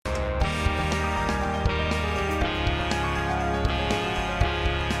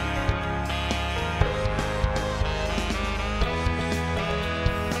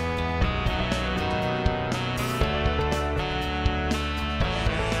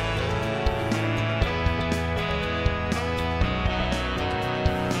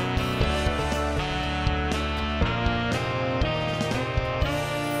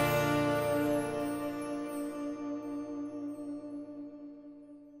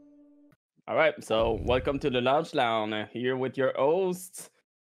All right, so welcome to the Lounge Lounge. Here with your hosts,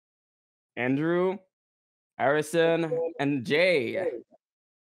 Andrew, Harrison, and Jay.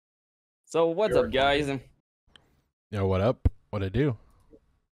 So what's up, guys? Yo, what up? What I do?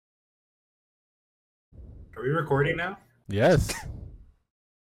 Are we recording now? Yes.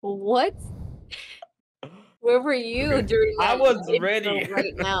 What? Where were you Okay. during I that was intro ready.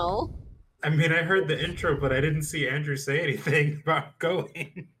 right now? I mean, I heard the intro, but I didn't see Andrew say anything about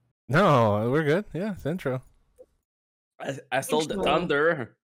going. No, we're good. Yeah, it's intro. I stole the Intro.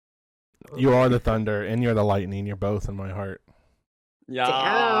 thunder. You are the thunder and you're the lightning. You're both in my heart.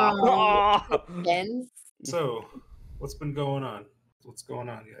 Yeah. Benz? So, what's been going on? What's going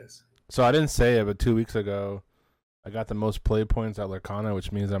on, guys? So I didn't say it, but 2 weeks ago, I got the most play points at Lurkana,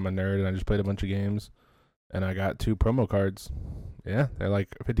 which means I'm a nerd and I just played a bunch of games. And I got 2 promo cards. Yeah, they're like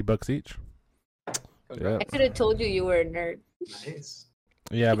 $50 each. Yeah. I could have told you were a nerd. Nice.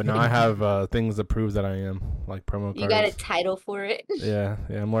 Yeah, but now I have things to prove that I am, like promo cards. You got a title for it. Yeah,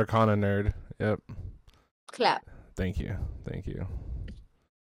 I'm Lurkana nerd. Yep. Clap. Thank you.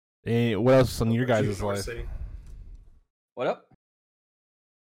 Hey, what else on your How about guys' you, life? Norsay? What up?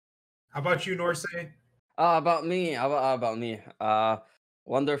 How about you, Norsay? About me. About me.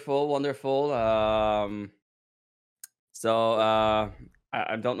 Wonderful. So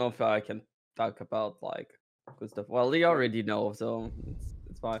I don't know if I can talk about like good stuff. Well, they already know, so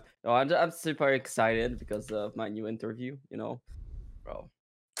it's fine. No, I'm super excited because of my new interview. You know, bro,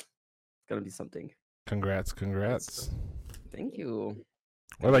 it's gonna be something. Congrats. Thank you.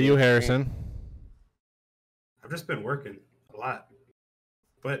 What about you, Harrison? I've just been working a lot,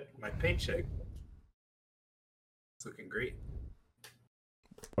 but my paycheck is looking great.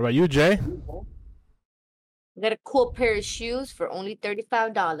 What about you, Jay? I got a cool pair of shoes for only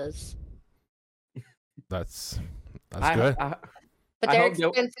 $35. That's I- good. But I they're hope you-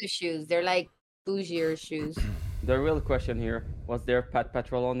 expensive shoes. They're like bougier shoes. The real question here: was there Pat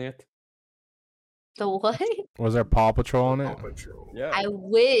Patrol on it? The what? Was there Paw Patrol on Paw it? Patrol. Yeah. I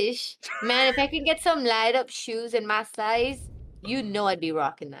wish. Man, if I could get some light up shoes in my size, you know I'd be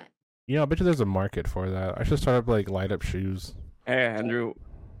rocking that. You know, I bet you there's a market for that. I should start up like light up shoes. Hey, Andrew,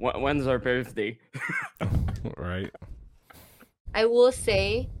 when's our birthday? Right. I will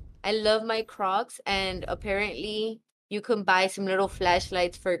say I love my Crocs, and apparently you can buy some little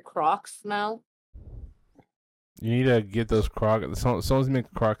flashlights for Crocs now. You need to get those Crocs. Someone's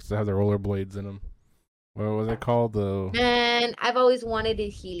making Crocs that have the rollerblades in them. What was it called? Man, I've always wanted the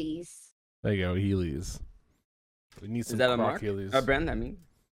Heelys. There you go, Heelys. We need Is some that a Croc mark? Heelys. A brand, I mean.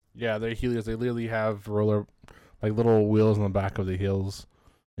 Yeah, they're Heelys. They literally have like little wheels on the back of the heels,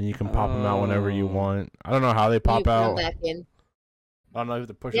 and you can pop them out whenever you Oh. want. I don't know how they You pop put 'em out. back in. I don't know if you have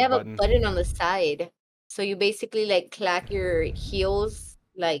to push They a have button. a button on the side, so you basically like clack your heels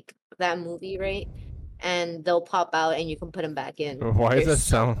like that movie, right? And they'll pop out, and you can put them back in. Why does They're that so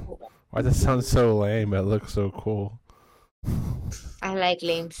sound? cool. Why does that sound so lame? But it looks so cool. I like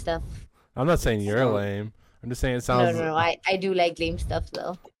lame stuff. I'm not saying you're So- lame. I'm just saying it No, sounds. no, no. I do like lame stuff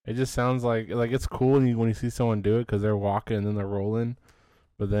though. It just sounds like it's cool when you see someone do it because they're walking and then they're rolling,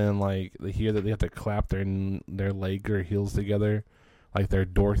 but then like they hear that they have to clap their leg or heels together, like they're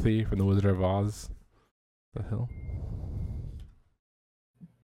Dorothy from the Wizard of Oz. The hell.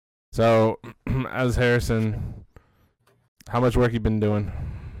 So, as Harrison, how much work you been doing?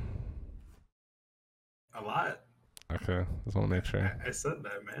 A lot. Okay, just want to make sure. I said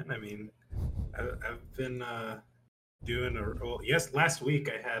that, man. I mean, I've been doing last week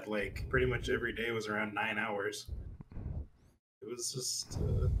I had like pretty much every day was around 9 hours. It was just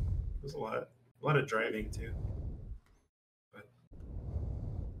it was a lot of driving too, but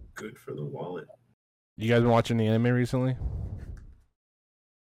good for the wallet. You guys been watching the anime recently?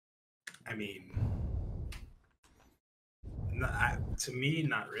 I mean, to me,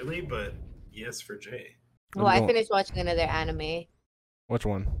 not really, but yes for Jay. Oh, I finished watching another anime. Which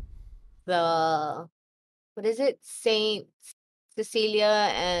one? What is it? Saint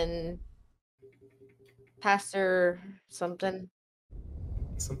Cecilia and Pastor something.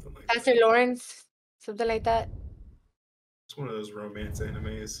 Something like Pastor that. Lawrence, something like that. It's one of those romance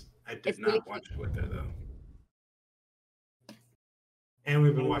animes. I did It's not really watch it with her though. And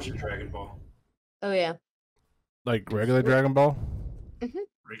we've been watching Dragon Ball. Oh yeah. Like regular Dragon Ball?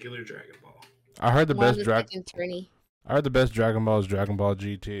 Regular Dragon Ball. I heard the I'm on best the Dragon. second tourney. I heard the best Dragon Ball is Dragon Ball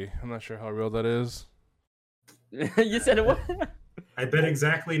GT. I'm not sure how real that is. You said it was. I bet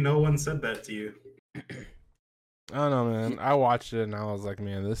exactly no one said that to you. I don't know, man. I watched it and I was like,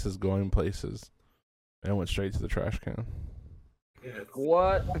 man, this is going places. And it went straight to the trash can. Yeah, it's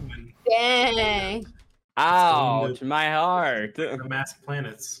What? Dang. Ouch, my heart. the mass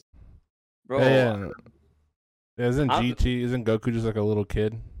planets. bro. Yeah. Isn't I'm- isn't Goku just like a little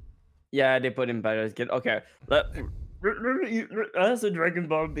kid? Yeah, they put him better as kid. Okay, as a Dragon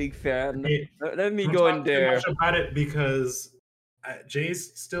Ball big fan, Hey, let me don't go talk in too there. much about it because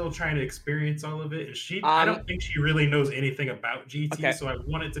Jay's still trying to experience all of it, and I don't think she really knows anything about GT. Okay. So I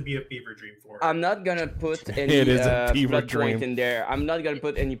want it to be a fever dream for her. I'm not gonna put any It is a fever plot dream. point in there. I'm not gonna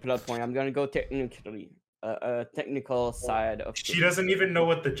put any plot point. I'm gonna go technically, technical side of. She doesn't even know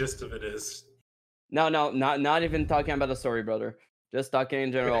what the gist of it is. No, not even talking about the story, brother. Just talking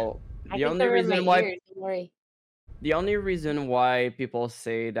in general. I The can only cover my reason why ears, don't worry. the only reason why people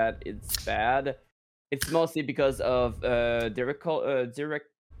say that it's bad, it's mostly because of directal.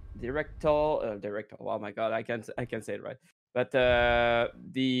 Oh my god, I can't say it right. But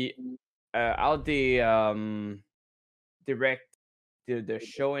the how they direct the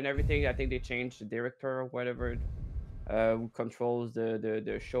show and everything. I think they changed the director or whatever who controls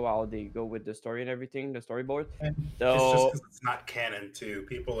the show, how they go with the story and everything, the storyboard. And it's just So because it's not canon too.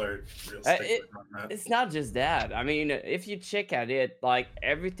 People are real stickler on that. it's not just that. I mean, if you check at it, like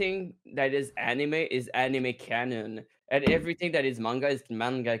everything that is anime canon, and everything that is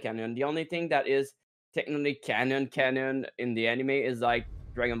manga canon. The only thing that is technically canon in the anime is like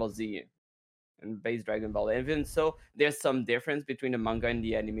Dragon Ball Z and base Dragon Ball. Even so, there's some difference between the manga and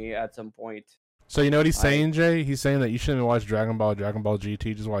the anime at some point. So you know what he's saying, Jay? He's saying that you shouldn't watch Dragon Ball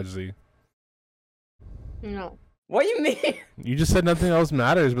GT. Just watch Z. No. What do you mean? You just said nothing else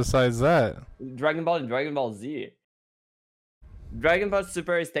matters besides that. Dragon Ball and Dragon Ball Z. Dragon Ball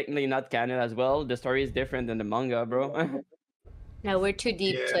Super is technically not canon as well. The story is different than the manga, bro. No, we're too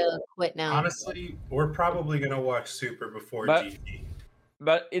deep to quit now. Honestly, we're probably gonna watch Super before But- GT.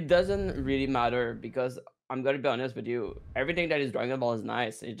 But it doesn't really matter because I'm gonna be honest with you. Everything that is Dragon Ball is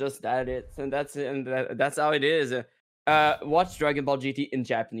nice. It's just that it's and that's it, and that's how it is. Watch Dragon Ball GT in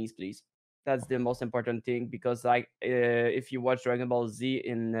Japanese, please. That's the most important thing because like if you watch Dragon Ball Z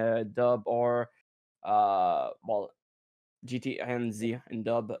in dub or GT and Z in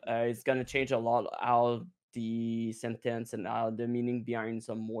dub, it's gonna change a lot how the sentence and how the meaning behind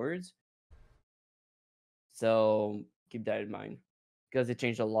some words. So keep that in mind because it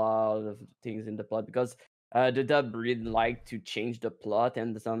changed a lot of things in the plot because the dub really like to change the plot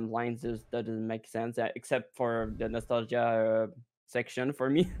and some lines just that doesn't make sense except for the nostalgia section for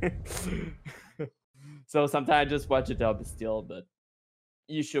me. So sometimes I just watch the dub still, but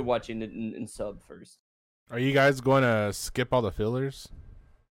you should watch it in sub first. Are you guys going to skip all the fillers?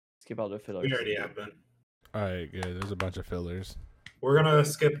 Skip all the fillers. We already have been. All right, good. There's a bunch of fillers. We're gonna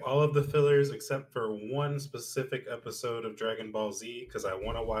skip all of the fillers except for one specific episode of Dragon Ball Z because I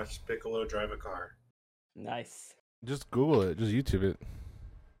want to watch Piccolo drive a car. Nice. Just Google it. Just YouTube it.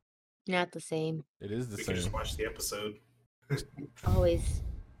 Not the same. It is the We can just same. watch the episode. Always.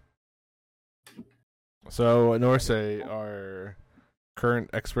 So, Norse, our current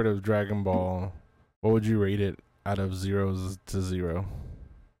expert of Dragon Ball, what would you rate it out of 0 to 0?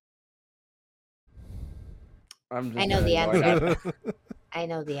 I'm just I know gonna the ignore answer. that. I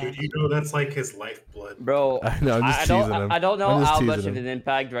know the Dude, answer. you know that's like his lifeblood. Bro. I know, I'm just teasing him. I don't know I'm just how teasing much of him. an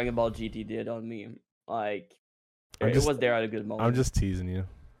impact Dragon Ball GT did on me. Like, I'm it just- was there at a good moment. I'm just teasing you.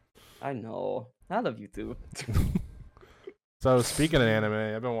 I know. I love you too. So, speaking of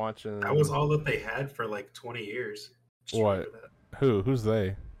anime, I've been watching... That was all that they had for like 20 years. Just What? remember that. Who's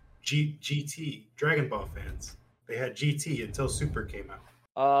they? GT, Dragon Ball fans. They had GT until Super came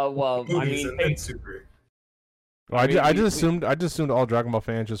out. Well, I Movies mean, and then Super. Well, I mean, I we- just assumed all Dragon Ball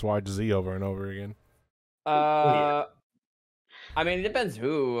fans just watch Z over and over again. yeah. I mean, it depends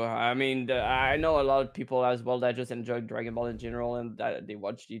who. I mean, I know a lot of people as well that just enjoy Dragon Ball in general and that they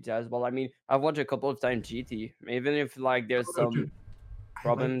watch GT as well. I mean, I've watched a couple of times GT, even if like there's No, some dude, I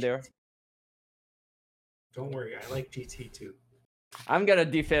problem like there. GT. Don't worry, I like GT too. I'm gonna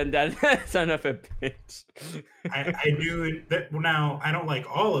defend that son of a bitch. I do that now. I don't like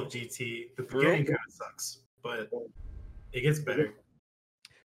all of GT. The beginning kind of sucks, but it gets better.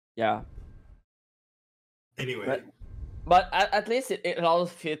 Yeah, Anyway, but at least it all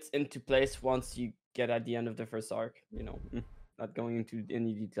fits into place once you get at the end of the first arc. You know, not going into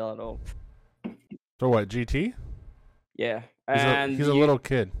any detail at all. So what, GT? Yeah, He's and a little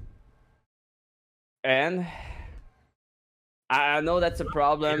kid. And I know that's a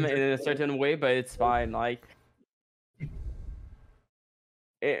problem in a certain way, but it's fine. Like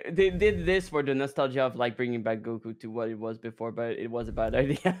they did this for the nostalgia of like bringing back Goku to what it was before, but it was a bad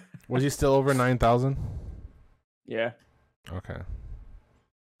idea. Was he still over 9,000? Yeah. Okay.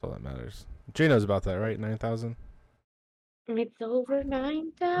 That's all that matters. Jay knows about that, right? 9,000? It's over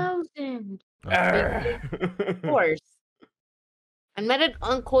 9,000. Okay. Of course. I'm not an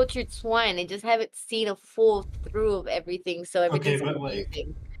uncultured swine. I just haven't seen a full through of everything, so Okay, everything's but like,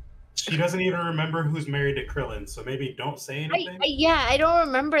 confusing. she doesn't even remember who's married to Krillin, so maybe don't say anything. Yeah, I don't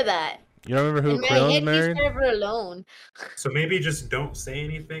remember that. You don't remember who In my Krillin's head, married? he's forever alone. So maybe just don't say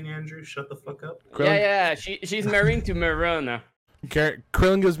anything, Andrew. Shut the fuck up. Yeah. She's marrying to Marona.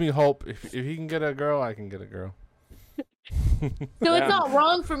 Krillin gives me hope. If he can get a girl, I can get a girl. So it's not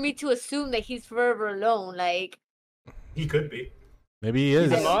wrong for me to assume that he's forever alone. Like, He could be. Maybe he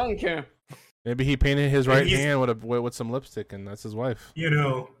is. He's a monk. Maybe he painted his right he's- hand with some lipstick, and that's his wife. You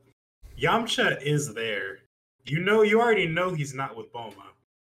know, Yamcha is there. You already know he's not with Bulma.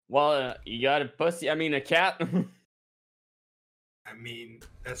 Well, you got a pussy. I mean, a cat. I mean,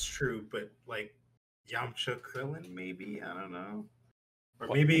 that's true, but like Yamcha Krillin, maybe, I don't know. Or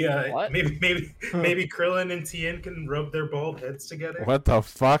maybe What? maybe Krillin and Tien can rub their bald heads together. What the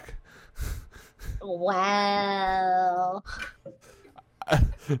fuck? wow.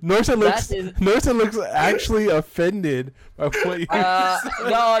 Norton looks actually offended by what you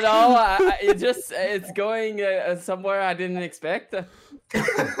No. It's going somewhere I didn't expect.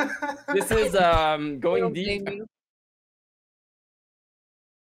 This is going deep.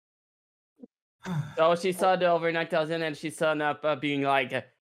 So she saw the over 9,000 and she saw up being like,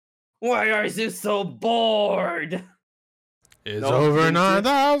 "Why are you so bored?" It's No, over thank you.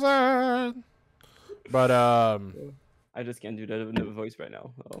 9,000. But I just can't do that in the voice right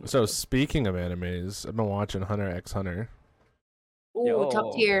now. Oh, so speaking of animes, I've been watching Hunter x Hunter. Ooh, Yo.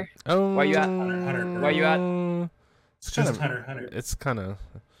 top tier. Where you at? Hunter. Where you at? It's kind just of- Hunter. It's kind of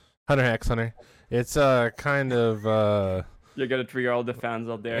Hunter x Hunter. It's kind of You're gonna trigger all the fans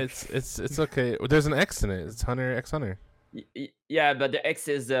out there. it's okay. There's an X in it. It's Hunter x Hunter. Yeah, but the X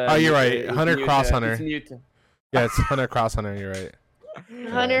is. Oh, you're right. is Hunter mute, cross Hunter. It's mute. Yeah, it's Hunter x Hunter. You're right.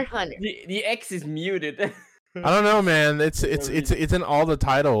 Hunter. The X is muted. I don't know, man. It's in all the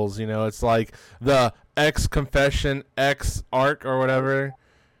titles. You know, it's like the X Confession, X Arc, or whatever.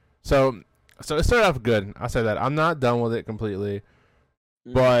 So it started off good. I'll say that. I'm not done with it completely,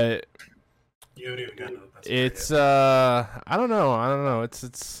 but You don't even gotta know that's it's I don't know.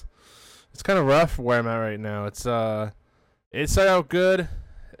 It's kind of rough where I'm at right now. It started out good.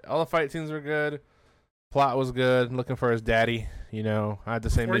 All the fight scenes were good. Plot was good. Looking for his daddy. You know, I had the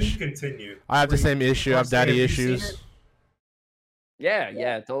same Before you issue. continue, I have the before same you- issue. I have Have you daddy seen issues. it?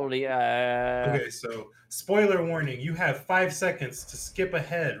 Yeah, totally. Okay, so spoiler warning: you have 5 seconds to skip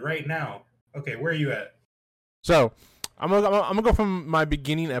ahead right now. Okay, where are you at? So, I'm gonna go from my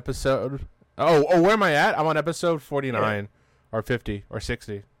beginning episode. Oh, where am I at? I'm on episode 49, or 50, or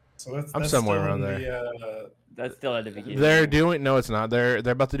 60. So that's I'm somewhere still around in there. That's still at the beginning. They're doing no, it's not. They're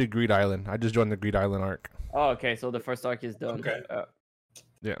about to do Greed Island. I just joined the Greed Island arc. Oh, okay. So the first arc is done. Okay.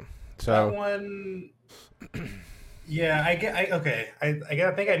 Yeah. That So one. Yeah, I get.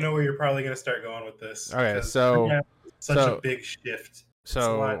 I think I know where you're probably gonna start going with this. Okay, because so- we have such so- a big shift. It's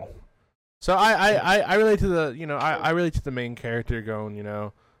a lot. so I relate to the I relate to the main character going.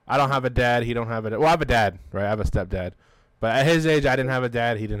 I don't have a dad. He don't have a dad. Well, I have a dad, right? I have a stepdad. But at his age, I didn't have a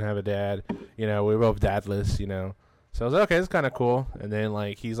dad. He didn't have a dad. We were both dadless. So I was like, okay, it's kind of cool. And then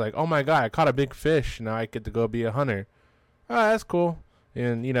he's like, oh my god, I caught a big fish. Now I get to go be a hunter. Oh, that's cool.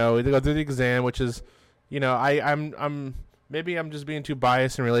 And we go through the exam, which is, I'm maybe I'm just being too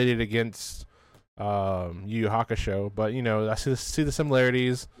biased and related against Yu Yu Hakusho, but I see the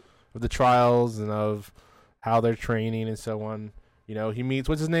similarities of the trials and of how they're training and so on. He meets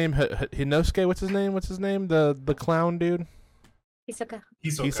what's his name? Hinosuke. What's his name? The clown dude. Hisoka.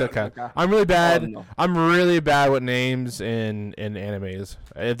 Hisoka. Okay. I'm really bad. Oh, no. I'm really bad with names in animes.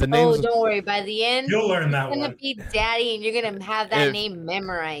 If the Oh, names. don't worry. By the end, You'll learn that you're gonna one. be daddy, and you're gonna have that If- name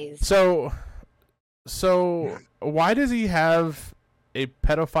memorized. So why does he have a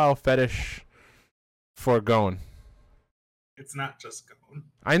pedophile fetish for Gon? It's not just going.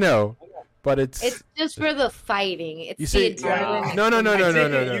 I know, but it's It's just for the fighting. It's You the see- adrenaline. no. I take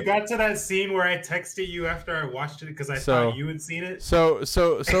it No. You got to that scene where I texted you after I watched it because I So- thought you had seen it. So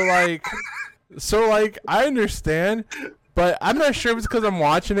I understand, but I'm not sure if it's because I'm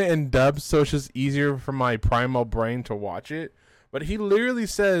watching it in dub, so it's just easier for my primal brain to watch it. But he literally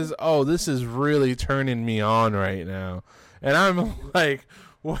says, "Oh, this is really turning me on right now," and I'm like,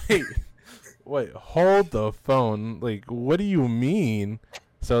 "Wait, hold the phone! Like, what do you mean?"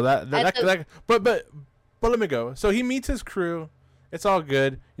 So but let me go. So he meets his crew. It's all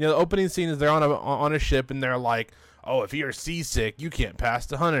good. The opening scene is they're on a ship and they're like, oh, if you're seasick, you can't pass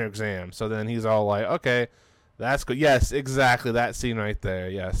the hunter exam. So then he's all like, okay, that's good. Yes, exactly. That scene right there.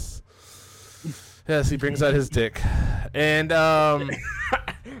 Yes. Yes, he brings out his dick. And,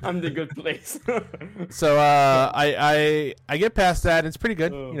 I'm the good place. So I get past that. And it's pretty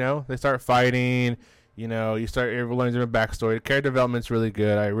good. Oh. You know, they start fighting. You know, you start learning their backstory. Character development's really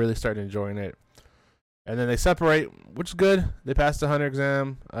good. I really started enjoying it. And then they separate, which is good. They passed the hunter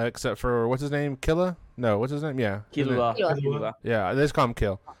exam, except for what's his name, Killa? No, what's his name? Yeah, Killua. Killua. yeah. They just call him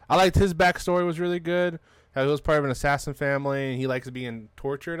Kill. I liked his backstory was really good. How he was part of an assassin family, and he likes being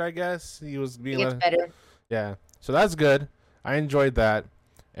tortured. I guess he was It being. gets better. Yeah, so that's good. I enjoyed that.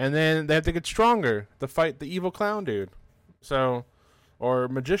 And then they have to get stronger to fight the evil clown dude. So, or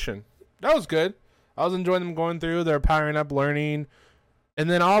magician. That was good. I was enjoying them going through. They're powering up, learning. And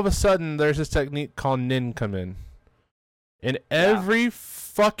then all of a sudden, there's this technique called Nin come in. In every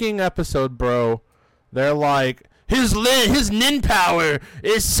fucking episode, bro, they're like, his Nin power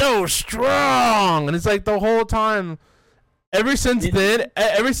is so strong. And it's like the whole time, ever since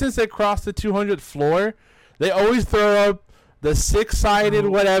they crossed the 200th floor, they always throw up the six-sided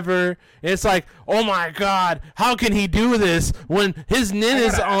whatever. And it's like, oh my god, how can he do this when his Nin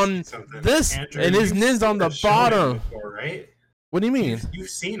is on this Andrew, and his Nin's on the bottom? Before, right? What do you mean? You've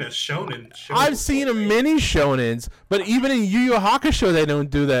seen a shonen. I've seen before, right? many shonens, but even in Yu Yu Hakusho, they don't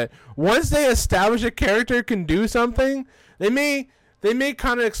do that. Once they establish a character can do something, they may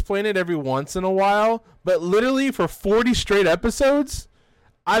kind of explain it every once in a while, but literally for 40 straight episodes,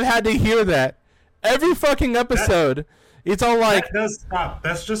 I've had to hear that. Every fucking episode, it's all like... That does stop.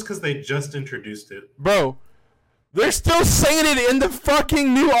 That's just because they just introduced it. Bro, they're still saying it in the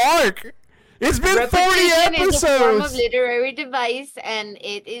fucking new arc! It's been 40 Repetition is a form of episodes! literary device, and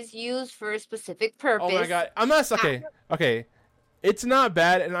it is used for a specific purpose. Oh my god, I'm not okay. It's not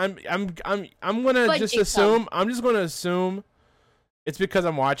bad, and I'm gonna But just Jacob. assume. I'm just gonna assume it's because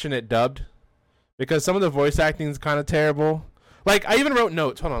I'm watching it dubbed, because some of the voice acting is kind of terrible. Like I even wrote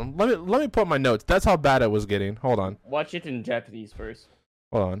notes. Hold on, let me pull up my notes. That's how bad it was getting. Hold on. Watch it in Japanese first.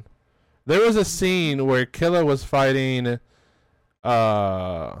 Hold on. There was a scene where Killa was fighting.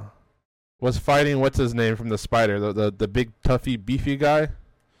 What's his name from the spider? The big toughy beefy guy. You know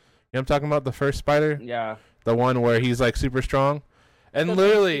what I'm talking about? The first spider, Yeah. the one where he's like super strong, and So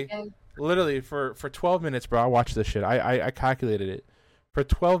literally for 12 minutes, bro. I watched this shit. I calculated it. For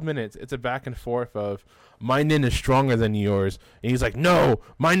 12 minutes, it's a back and forth of my Nin is stronger than yours, and he's like, no,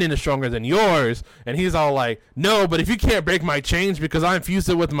 my Nin is stronger than yours, and he's all like, no, but if you can't break my chains because I infused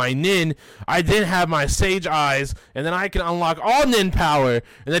it with my Nin, I then have my Sage Eyes, and then I can unlock all Nin power.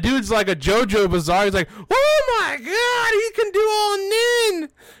 And the dude's like a JoJo Bizarre. He's like, oh my god, he can do all Nin,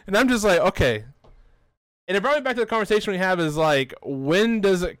 and I'm just like, okay. And it brought me back to the conversation we have is like, when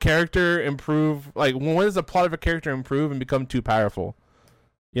does a character improve? Like, when does the plot of a character improve and become too powerful?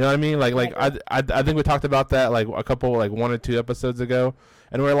 You know what I mean? Like I think we talked about that like a couple, like 1 or 2 episodes ago,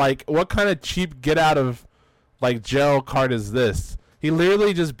 and we're like, what kind of cheap get out of like jail card is this? He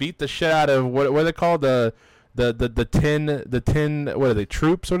literally just beat the shit out of what are they called, the 10 what are they,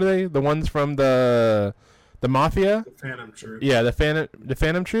 troops? What are they? The ones from the mafia? The Phantom Troop. Yeah, the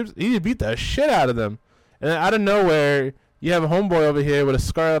Phantom troops. He beat the shit out of them, and then out of nowhere, you have a homeboy over here with a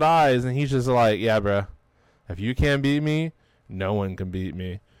scarlet eyes, and he's just like, yeah, bro, if you can't beat me, no one can beat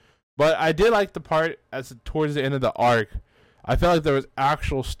me. But I did like the part towards the end of the arc. I felt like there was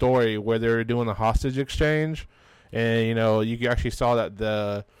actual story where they were doing the hostage exchange, and you know you actually saw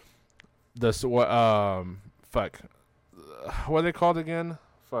that what are they called again?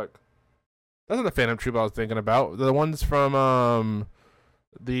 Fuck, that's not the Phantom Troop I was thinking about. The ones from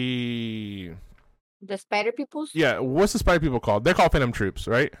the spider peoples? yeah. What's the spider people called? They're called Phantom Troops,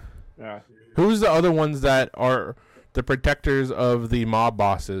 right? Yeah. Who's the other ones that are the protectors of the mob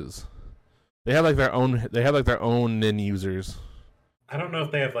bosses? They have like their own Nin users. I don't know if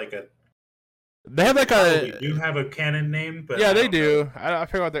they have like a. They have like They a do have a canon name, but yeah, I they don't do. know. I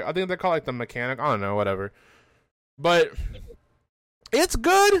forgot what I think they're called like the mechanic. I don't know, whatever. But it's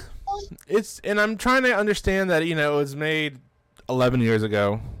good. And I'm trying to understand that it was made 11 years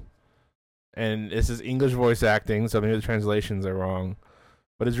ago, and this is English voice acting, so maybe the translations are wrong.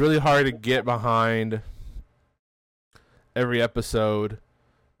 But it's really hard to get behind every episode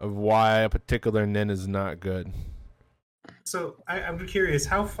of why a particular Nin is not good. So I'm curious,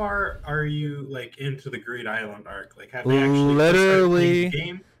 how far are you like into the Greed Island arc? Like, have they actually started playing the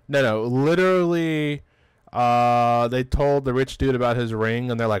game? No, literally. They told the rich dude about his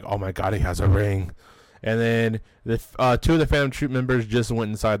ring, and they're like, "Oh my god, he has a ring!" And then the 2 of the Phantom Troop members just went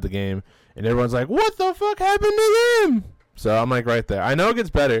inside the game, and everyone's like, "What the fuck happened to them?" So I'm like, right there. I know it gets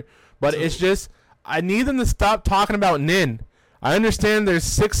better, but it's just I need them to stop talking about Nin. I understand there's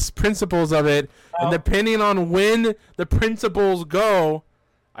 6 principles of it, and depending on when the principles go,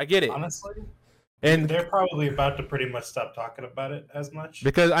 I get it. Honestly, And they're probably about to pretty much stop talking about it as much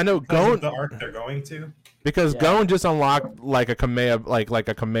because I know because of Gon, the arc they're going to. because Gon just unlocked like a Kamea, like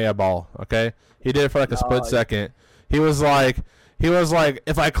a Kamea ball. Okay, he did it for like a split second. He was like,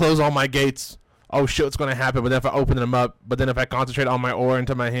 if I close all my gates, oh shit, what's gonna happen? But then if I open them up, but then if I concentrate on my aura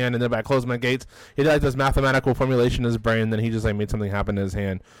into my hand, and then if I close my gates, he did like this mathematical formulation in his brain. And then he just like made something happen in his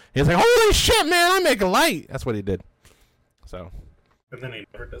hand. He was like, holy shit, man, I make a light. That's what he did. So. And then he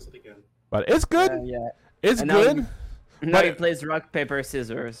never does it again. But it's good. Yeah. It's And good. Now he plays rock, paper,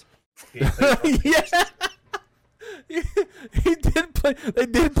 scissors. He plays Yeah. He did play. They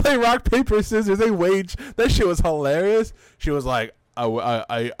did play rock paper scissors. They waged. That shit was hilarious. She was like,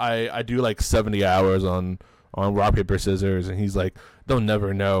 I do like 70 hours on rock paper scissors, and he's like, they'll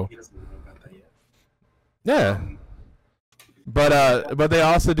never know. He doesn't know about that yet. Yeah. But they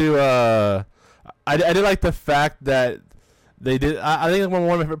also do. I did like the fact that they did. I think one of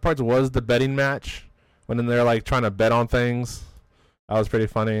my favorite parts was the betting match when they're like trying to bet on things. That was pretty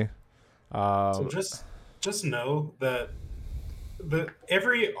funny. So just know that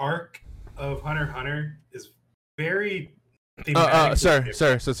every arc of Hunter x Hunter is very thematically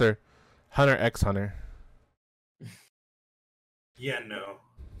different. Sir, Hunter x Hunter. Yeah, no,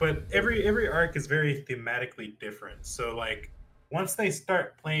 but every arc is very thematically different. So like once they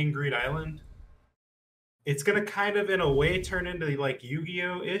start playing Greed Island, it's gonna kind of in a way turn into like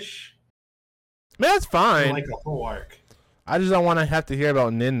Yu-Gi-Oh ish. Man, that's fine. Like a whole arc. I just don't want to have to hear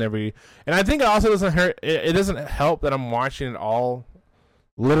about Nin every. And I think it also doesn't hurt. It doesn't help that I'm watching it all.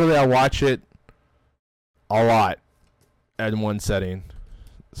 Literally, I watch it a lot in one setting.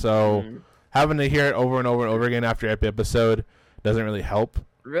 So having to hear it over and over and over again after every episode doesn't really help.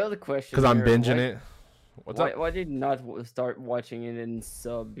 Real question. Because I'm binging it. Why did you not start watching it in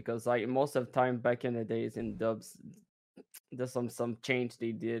sub? Because like most of the time back in the days in dubs, there's some change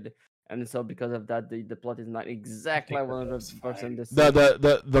they did. And so because of that, the plot is not exactly 100% the same.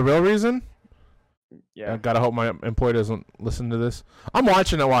 The real reason? Yeah. I gotta hope my employer doesn't listen to this. I'm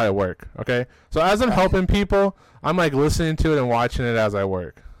watching it while I work, okay? So as I'm helping people, I'm like listening to it and watching it as I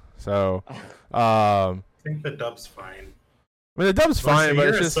work. So, I think the dub's fine. I mean, the dub's fine, but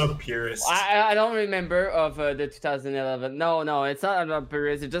it's just... You're a sub-purist. I don't remember of the 2011. No, it's not about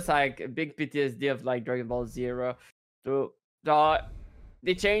purist. It's just like big PTSD of like Dragon Ball Zero. So,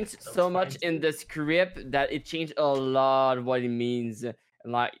 they changed so much in the script that it changed a lot of what it means and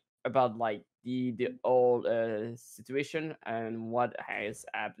like about like the old situation and what is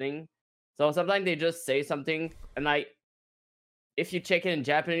happening. So sometimes they just say something and like if you check it in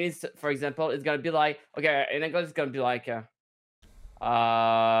Japanese, for example, it's gonna be like okay, in English it's gonna be like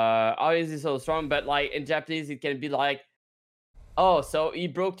how is he so strong? But like in Japanese it can be like oh, so he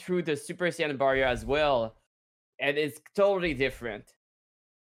broke through the Super Saiyan barrier as well, and it's totally different.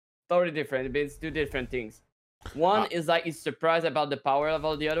 Totally different. It means two different things. One is like he's surprised about the power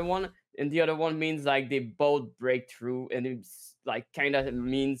level of the other one, and the other one means like they both break through, and it's like kind of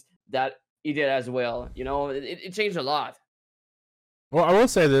means that he did as well. You know, it changed a lot. Well, I will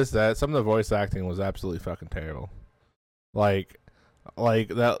say this: that some of the voice acting was absolutely fucking terrible. Like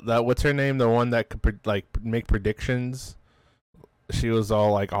that. What's her name? The one that could make predictions. She was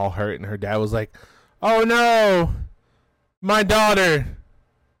all hurt, and her dad was like, "Oh no, my daughter."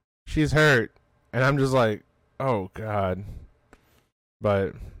 She's hurt, and I'm just like, oh god.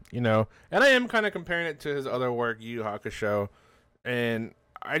 But and I am kind of comparing it to his other work, Yu Yu Hakusho, and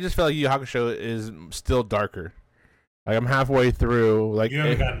I just feel like Yu Yu Hakusho is still darker. Like I'm halfway through. Like you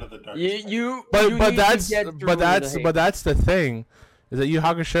haven't gotten to the dark. But that's the thing, is that Yu Yu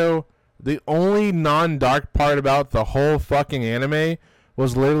Hakusho, the only non-dark part about the whole fucking anime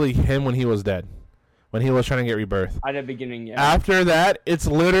was literally him when he was dead. When he was trying to get rebirth. At the beginning, yeah. After that, it's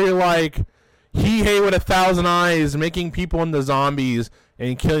literally like he hate with 1,000 eyes, making people into zombies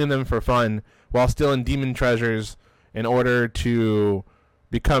and killing them for fun while stealing demon treasures in order to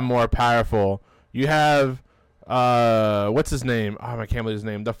become more powerful. You have, what's his name? Oh, I can't believe his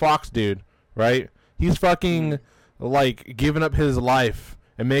name. The Fox dude, right? He's fucking, like, giving up his life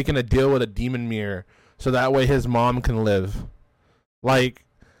and making a deal with a demon mirror so that way his mom can live.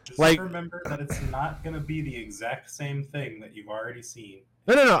 Just remember that it's not going to be the exact same thing that you've already seen.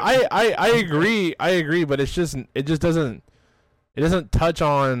 No. I agree, but it just doesn't touch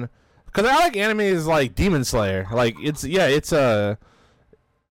on, because I like animes like Demon Slayer. Like it's a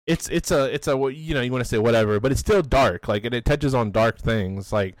you want to say whatever, but it's still dark. Like it touches on dark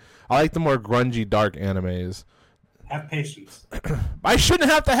things. Like I like the more grungy dark animes. Have patience. I shouldn't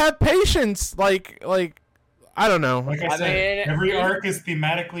have to have patience. Like I don't know. Like I said, every arc is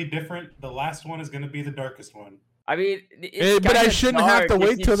thematically different. The last one is going to be the darkest one. I mean, but I shouldn't have to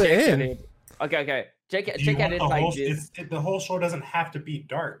wait till the end. Okay. Check Do you at want it the like whole? this. The whole show doesn't have to be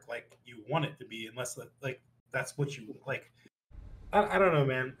dark like you want it to be, unless like that's what you like. I don't know,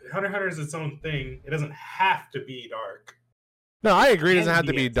 man. Hunter x Hunter is its own thing. It doesn't have to be dark. No, I agree. It doesn't Can have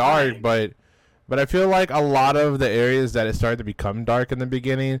to be be at dark, times. but I feel like a lot of the areas that it started to become dark in the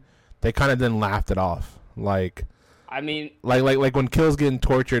beginning, they kind of then laughed it off. Like I mean, when Kill's getting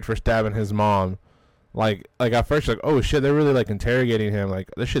tortured for stabbing his mom, like at first you're like, oh shit, they're really like interrogating him. Like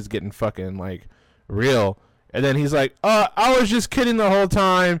this shit's getting fucking like real. And then he's like, I was just kidding the whole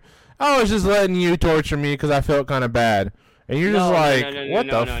time. I was just letting you torture me because I felt kind of bad. And you're just like, what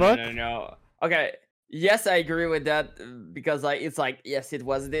the fuck? No. Okay, yes, I agree with that because like it's like yes, it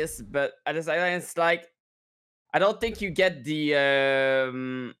was this, but at the same time, it's like I don't think you get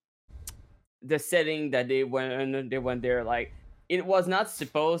the setting that they went there. Like it was not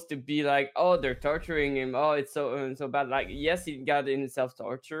supposed to be like, oh, they're torturing him. Oh, it's so bad. Like yes, he got in self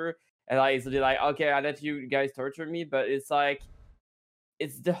torture, and like it's like okay, I let you guys torture me, but it's like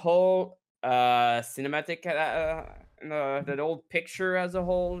it's the whole cinematic the whole picture as a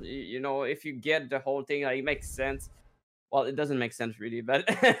whole. You know, if you get the whole thing, like it makes sense. Well, it doesn't make sense really, but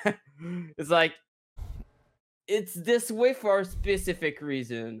it's like it's this way for a specific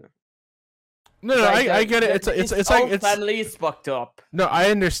reason. No, Like, I get it. It's like it's family is fucked up. no,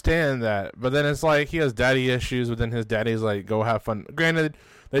 I understand that, but then it's like he has daddy issues, but then his daddy's like, go have fun. Granted,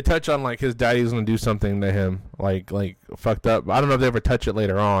 they touch on like his daddy's gonna do something to him, like fucked up. I don't know if they ever touch it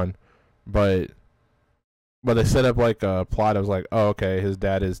later on, but they set up like a plot. I was like, oh okay, his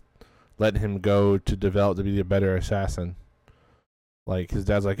dad is letting him go to develop to be a better assassin. Like his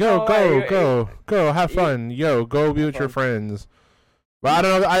dad's like, yo, go, have fun, yo, go be with your friends. But I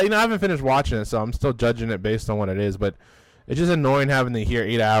don't know. I haven't finished watching it, so I'm still judging it based on what it is. But it's just annoying having to hear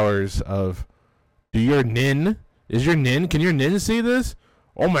 8 hours of, do your nin? Is your nin? Can your nin see this?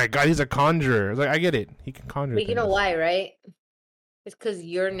 Oh my god, he's a conjurer. It's like, I get it. He can conjure. But you know why, right? It's because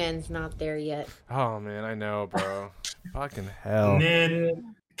your nin's not there yet. Oh man, I know, bro. Fucking hell.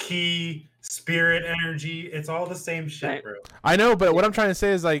 Nin, ki, spirit, energy. It's all the same shit, bro. I know, but what I'm trying to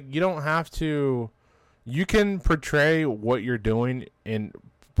say is like, you don't have to. You can portray what you're doing and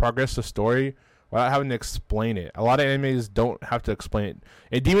progress the story without having to explain it. A lot of animes don't have to explain it.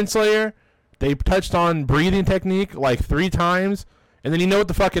 In Demon Slayer, they touched on breathing technique like 3 times, and then you know what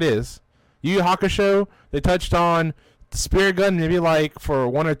the fuck it is. Yu Yu Hakusho, they touched on the spirit gun maybe like for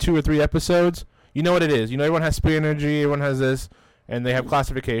 1 or 2 or 3 episodes. You know what it is. You know everyone has spirit energy, everyone has this, and they have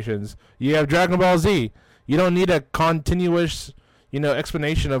classifications. You have Dragon Ball Z. You don't need a continuous,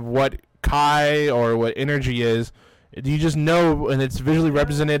 explanation of what Kai or what energy is. You just know, and it's visually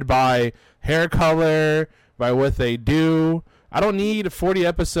represented by hair color, by what they do. I don't need 40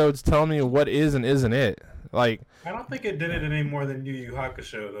 episodes telling me what is and isn't it. Like, I don't think it did it any more than Yu Yu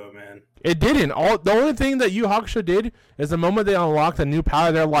Hakusho, though, man. it didn't. The only thing that Yu Yu Hakusho did is the moment they unlocked a new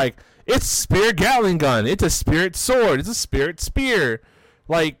power, they're like, it's spirit Gatling gun, it's a spirit sword, it's a spirit spear.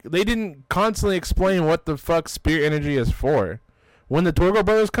 Like, they didn't constantly explain what the fuck spirit energy is for. When the Torgo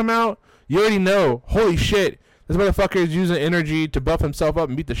brothers come out, you already know, holy shit, this motherfucker is using energy to buff himself up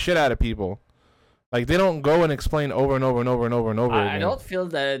and beat the shit out of people. Like, they don't go and explain over and over and over and over and over again. I don't feel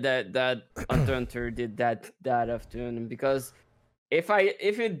that Hunter x Hunter did that often, because if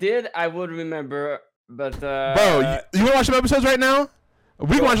it did, I would remember. But bro, you want to watch some episodes right now?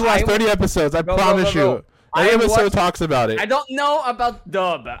 We can watch the last 30 episodes. I promise you. Every episode talks about it. I don't know about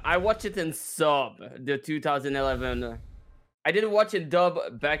dub. I watched it in sub, the 2011. I didn't watch it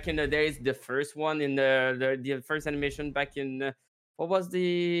dub back in the days. The first one in the first animation back in what was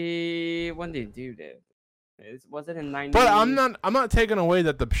the when they do that? Was it in 90? But I'm not taking away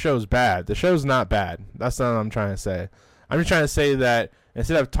that the show's bad. The show's not bad. That's not what I'm trying to say. I'm just trying to say that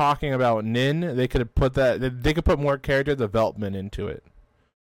instead of talking about Nin, they could have put they could put more character development into it,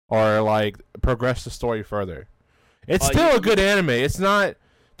 or like progress the story further. It's still a good anime. It's not.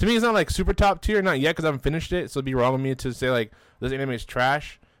 To me, it's not like super top tier, not yet, because I haven't finished it, so it'd be wrong of me to say, like, this anime is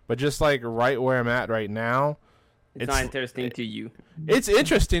trash. But just, like, right where I'm at right now... It's not interesting to you. It's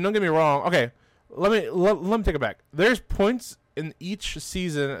interesting, don't get me wrong. Okay, let me take it back. There's points in each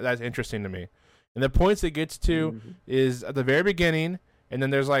season that's interesting to me. And the points it gets to is at the very beginning, and then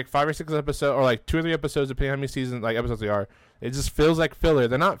there's, like, 5 or 6 episodes, or, like, 2 or 3 episodes, depending on how many seasons, like, episodes they are. It just feels like filler.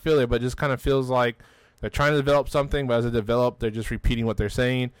 They're not filler, but it just kind of feels like... They're trying to develop something, but as they develop, they're just repeating what they're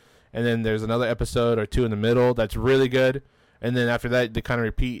saying. And then there's another episode or 2 in the middle that's really good. And then after that, they kind of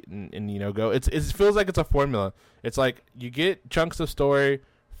repeat and go. It feels like it's a formula. It's like you get chunks of story,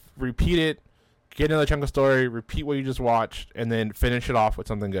 repeat it, get another chunk of story, repeat what you just watched, and then finish it off with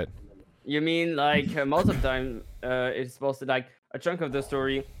something good. You mean like most of the time it's supposed to like a chunk of the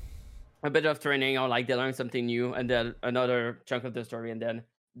story, a bit of training, or like they learn something new, and then another chunk of the story, and then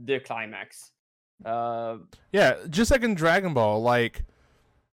the climax. Yeah, just like in Dragon Ball, like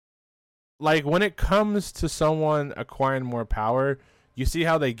when it comes to someone acquiring more power, you see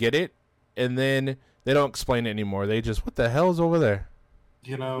how they get it, and then they don't explain it anymore. They just, what the hell's over there?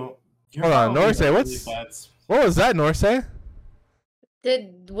 You know, Hold on, Norse, what was that, Norse?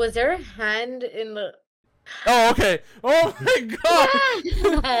 Was there a hand in the? Oh, okay. Oh my god.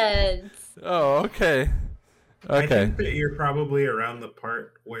 Yes. Oh, okay. I Okay. think that you're probably around the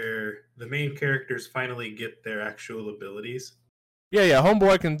part where the main characters finally get their actual abilities. Yeah.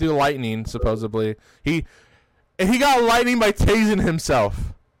 Homeboy can do lightning, supposedly. He got lightning by tasing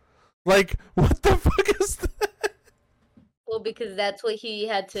himself. Like, what the fuck is that? Well, because that's what he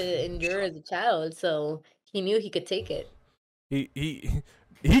had to endure as a child, so he knew he could take it.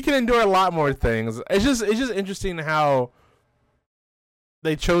 He can endure a lot more things. It's just interesting how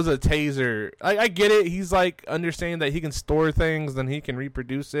they chose a taser. I get it. He's like understanding that he can store things, then he can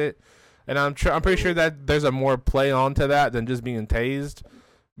reproduce it, and I'm pretty sure that there's a more play onto that than just being tased.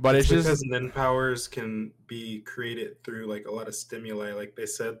 But it's just because Nen powers can be created through like a lot of stimuli. Like they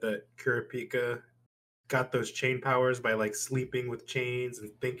said that Kurapika got those chain powers by like sleeping with chains and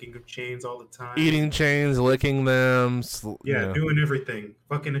thinking of chains all the time. Eating chains, licking them. Doing everything.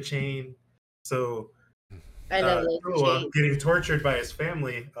 Fucking a chain. So I love those chains. getting tortured by his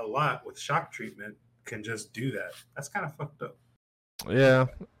family a lot with shock treatment can just do that. That's kind of fucked up. Yeah,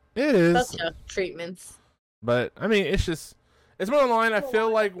 it is. Fuck shock treatments. But I mean, it's more the line. I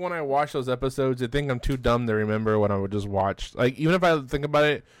feel like when I watch those episodes, I think I'm too dumb to remember what I would just watch. Like, even if I think about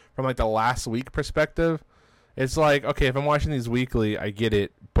it from like the last week perspective, it's like, okay, if I'm watching these weekly, I get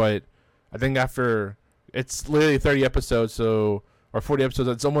it. But I think after it's literally 30 episodes, or 40 episodes,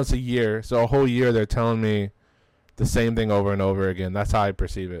 it's almost a year. So a whole year, they're telling me the same thing over and over again. That's how I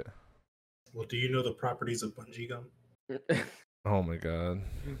perceive it. Well, do you know the properties of bungee gum? Oh my god.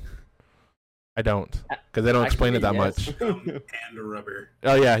 I don't, because they don't explain it that much. Gum and rubber.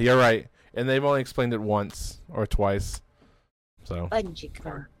 Oh yeah, you're right. And they've only explained it once or twice. So. Bungee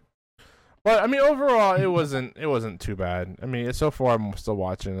gum. But I mean, overall, it wasn't too bad. I mean, so far I'm still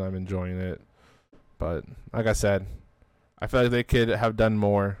watching. I'm enjoying it. But like I said, I feel like they could have done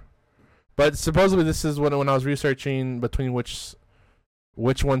more. But supposedly this is when I was researching between which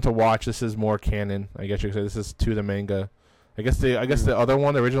one to watch. This is more canon. I guess you could say this is to the manga. I guess the other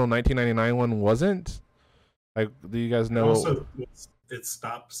one, the original 1999 one, wasn't. Like, do you guys know? Also, it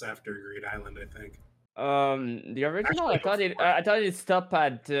stops after Great Island, I think. The original, Actually, I thought it stopped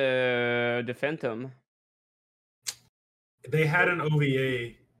at the Phantom. They had an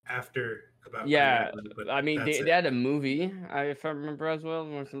OVA after about Yeah, Great Island, but I mean that's they had a movie, if I remember as well,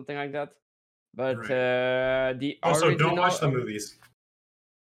 or something like that. But Right. the Also, original, don't watch the movies.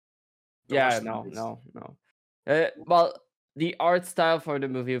 Don't Yeah, watch the no, movies. no. Well, the art style for the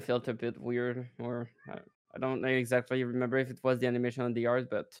movie felt a bit weird, or I don't exactly remember if it was the animation or the art,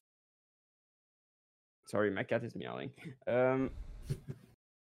 but sorry, my cat is meowing.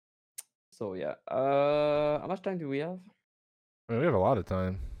 So yeah, how much time do we have? I mean, we have a lot of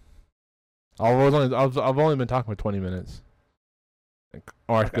time. I've only been talking for 20 minutes.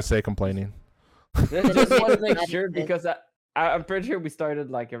 Or I could say complaining. Just want to make sure, because I'm pretty sure we started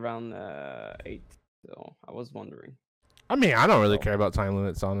like around 8, so I was wondering. I mean, I don't really care about time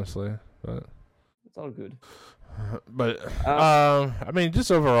limits, honestly, but It's all good. I mean,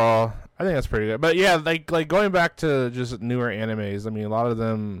 just overall, I think that's pretty good. But yeah, like going back to just newer animes, I mean, a lot of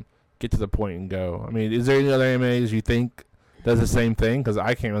them get to the point and go. I mean, is there any other animes you think does the same thing? Because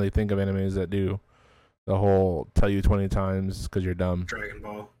I can't really think of animes that do the whole tell you 20 times because you're dumb. Dragon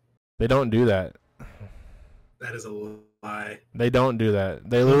Ball. They don't do that. That is a lie. They don't do that.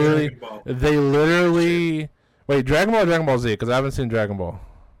 They Dragon Ball. literally. Wait, Dragon Ball or Dragon Ball Z? Because I haven't seen Dragon Ball.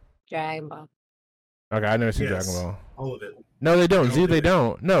 Dragon Ball. Okay, I've never seen Yes, Dragon Ball. all of it. No, they don't. They Z, don't do they it.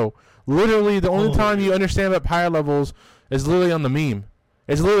 don't. No. Literally, the All only of time it. you understand about higher levels is literally on the meme.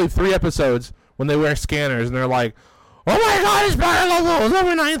 It's literally 3 episodes when they wear scanners and they're like, oh my god, it's power levels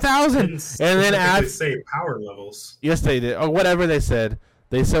over 9,000. Didn't And then specifically add. say power levels. Yes, they did. Or whatever they said.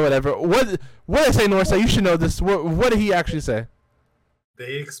 They said whatever. What did they say, Norsa? You should know this. What did he actually say?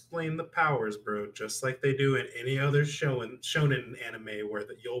 They explain the powers, bro, just like they do in any other shonen anime, where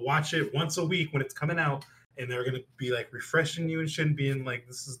you'll watch it once a week when it's coming out, and they're gonna be like refreshing you and shit, being like,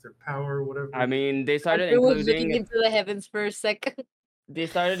 "This is their power," or whatever. I mean, they started Everyone's looking including. into the heavens for a second. They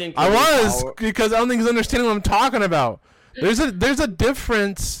started I including. was power- because I don't think he's understanding what I'm talking about. There's a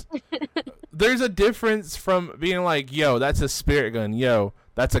difference. There's a difference from being like, yo, that's a spirit gun. Yo,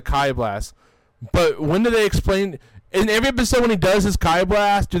 that's a Kai blast. But when do they explain in every episode when he does his Kai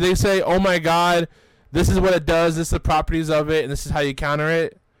Blast, do they say, "Oh my God, this is what it does. This is the properties of it, and this is how you counter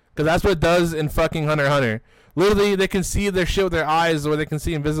it"? Because that's what it does in fucking Hunter x Hunter. Literally, they can see their shit with their eyes, or they can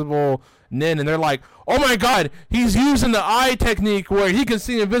see invisible Nin, and they're like, "Oh my God, he's using the eye technique where he can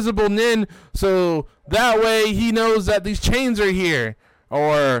see invisible Nin, so that way he knows that these chains are here."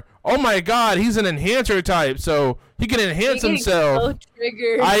 Or, "Oh my God, he's an enhancer type, so he can enhance himself." So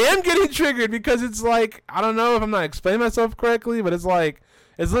triggered. I am getting triggered because it's like, I don't know if I'm not explaining myself correctly, but it's like,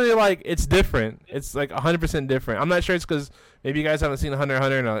 it's literally like, it's different. It's like 100% different. I'm not sure it's because maybe you guys haven't seen Hunter x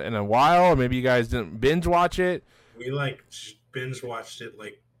Hunter in a while, or maybe you guys didn't binge watch it. We like binge watched it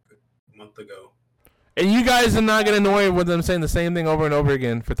like a month ago. And you guys are not getting annoyed with them saying the same thing over and over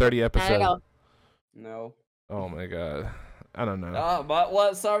again for 30 I don't episodes. know. No. Oh my God. I don't know. Oh, but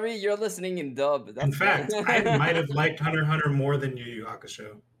well, sorry, you're listening in dub. That's In fact, fine. I might have liked Hunter x Hunter more than Yu Yu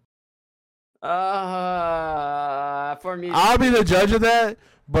Hakusho. For me, I'll be the judge of that,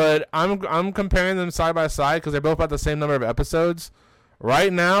 but I'm comparing them side by side because they're both about the same number of episodes.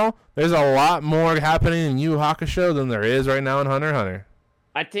 Right now, there's a lot more happening in Yu Yu Hakusho than there is right now in Hunter x Hunter.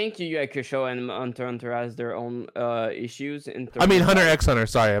 I think Yu Yu Hakusho and Hunter x Hunter has their own issues. I mean, Hunter x Hunter.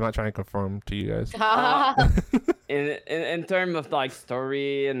 Sorry, I'm not trying to conform to you guys. In terms of like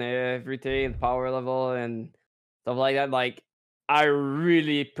story and everything, power level and stuff like that, like I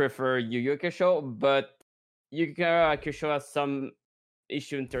really prefer Yu Yu Hakusho, but Yu Yu Hakusho has some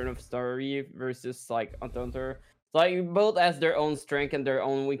issue in terms of story versus like Hunter x Hunter. Like both has their own strength and their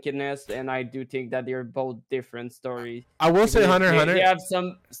own weakness, and I do think that they're both different stories. I will say Even if Hunter x Hunter. they have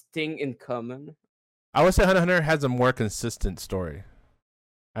some thing in common. I would say Hunter x Hunter has a more consistent story,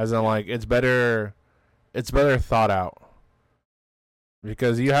 as in like it's better thought out.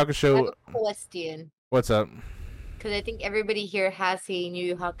 Because Yu Yu I have Hakusho. a question. What's up? Because I think everybody here has seen Yu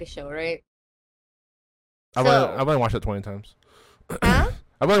Yu Hakusho, right? I've only watched it 20 times. Huh?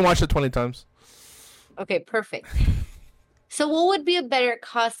 I've only watched it 20 times. Okay, perfect. So what would be a better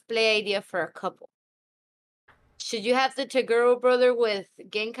cosplay idea for a couple? Should you have the Taguro brother with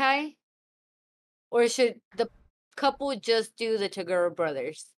Genkai? Or should the couple just do the Taguro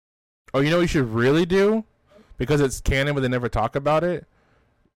brothers? Oh, you know what you should really do? Because it's canon, but they never talk about it.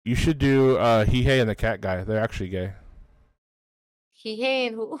 You should do Hihei and the cat guy. They're actually gay. Hihei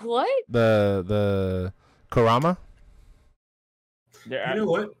and what? The Kurama? You know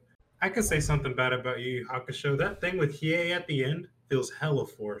what? I could say something bad about Yu Yu Hakusho. That thing with Hiei at the end feels hella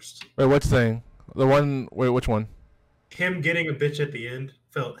forced. Wait, which thing? The one? Wait, which one? Him getting a bitch at the end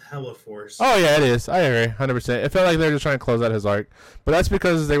felt hella forced. Oh yeah, it is. I agree, 100%. It felt like they were just trying to close out his arc, but that's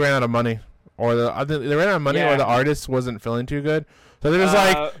because they ran out of money, or they ran out of money, or the artist wasn't feeling too good. So they're just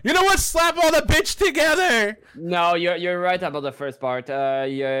like, you know what? Slap all the bitch together. No, you're right about the first part.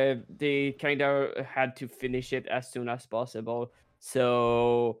 Yeah, they kind of had to finish it as soon as possible,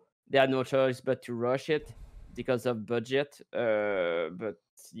 so they had no choice but to rush it because of budget. But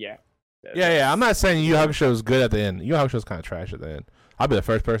yeah. Yeah. I'm not saying Yu Yu Hakusho is good at the end. Yu Yu Hakusho is kind of trash at the end. I'll be the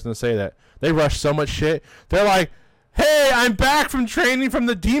first person to say that. They rush so much shit. They're like, "Hey, I'm back from training from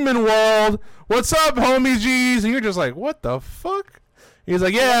the demon world. What's up, homie G's?" And you're just like, "What the fuck?" He's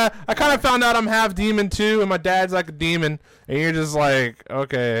like, "Yeah, I kind of found out I'm half demon too, and my dad's like a demon." And you're just like,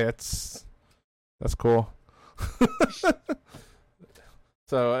 "Okay, that's cool."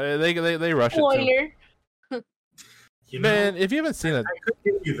 So they rush it too. Spoiler. You know, Man, if you haven't seen it, I could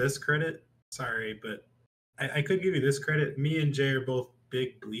give you this credit. Sorry, but I could give you this credit. Me and Jay are both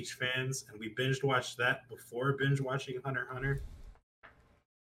big Bleach fans, and we binge watched that before binge watching Hunter x Hunter.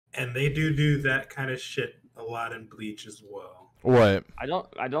 And they do that kind of shit a lot in Bleach as well. what? I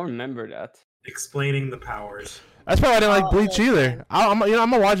don't remember that. Explaining the powers. That's probably why I didn't like Bleach okay. either. I'm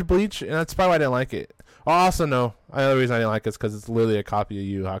gonna watch Bleach, and that's probably why I didn't like it. I also know another reason I didn't like it is because it's literally a copy of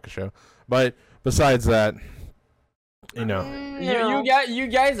Yu Yu Hakusho. But besides that, you know, No. You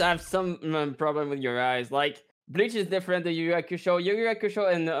guys have some problem with your eyes. Like Bleach is different than Yu Yu Hakusho. Yu Yu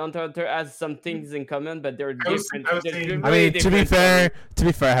Hakusho and Hunter x Hunter has some things in common, but they're I was different. saying- They're I way mean, to be different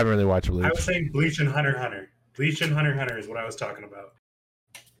fair, I haven't really watched Bleach. I was saying Bleach and Hunter x Hunter. Bleach and Hunter x Hunter is what I was talking about.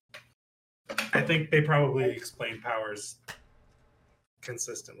 I think they probably explain powers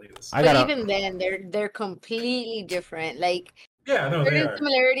consistently. I But gotta. even then, they're completely different. Like Yeah, no, they certain are.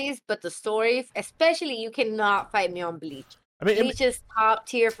 similarities, but the story, especially, you cannot fight me on Bleach. I mean, Bleach is top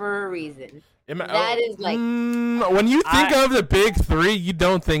tier for a reason. That is like when you think of the big three, you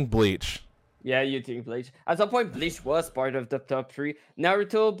don't think Bleach. Yeah, you think Bleach. At some point, Bleach was part of the top 3.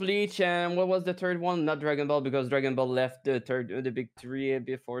 Naruto, Bleach, and what was the third one? Not Dragon Ball, because Dragon Ball left the big 3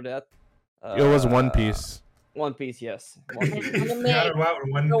 before that. It was One Piece. One Piece, yes. One Piece. Forgot about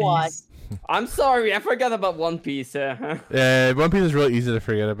One Go on. Piece. I'm sorry, I forgot about One Piece. Yeah, One Piece is real easy to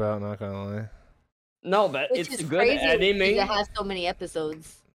forget about. Not gonna lie. No, but Which it's is good crazy because it anime. has so many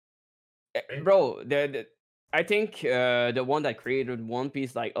episodes. Bro, I think the one that created One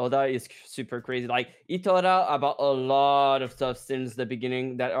Piece, like Oda, is super crazy. Like he thought out about a lot of stuff since the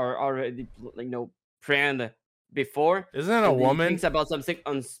beginning that are already planned before. Isn't that a And he woman? thinks about something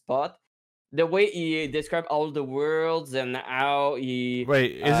on spot. The way he described all the worlds and how he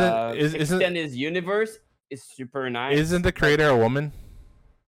Wait, extend his universe is super nice. Isn't the creator a woman?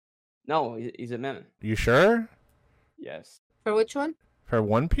 No, he's a man. You sure? Yes. For which one? For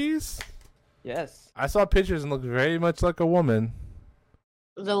One Piece? Yes. I saw pictures and looked very much like a woman.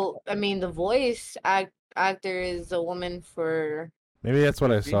 The voice actor is a woman for Maybe that's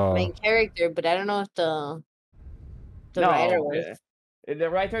what I saw. main character, but I don't know if the No, writer was. the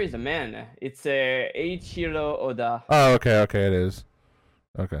writer is a man. It's Eiichiro Oda. Oh, okay, it is.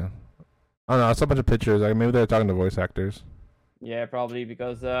 Okay. I don't know. I saw a bunch of pictures. Like maybe they're talking to voice actors. Yeah, probably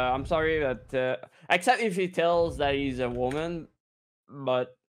because I'm sorry that except if he tells that he's a woman,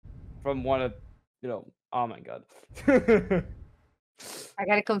 but from one of oh my god. I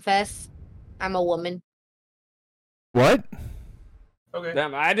gotta confess, I'm a woman. What? Okay.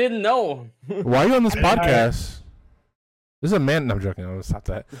 Damn, I didn't know. Why are you on this podcast? This is a man. No, I'm joking. I'll stop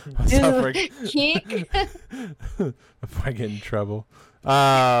that. I'll stop Kick. before I get in trouble.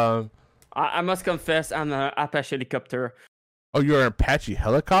 I must confess, I'm an Apache helicopter. Oh, you're an Apache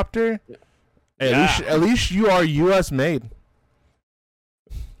helicopter? Yeah. At least you are U.S. made.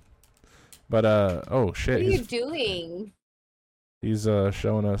 But oh shit. What are you doing? He's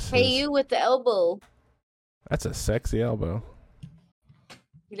showing us. Hey, you with the elbow. That's a sexy elbow.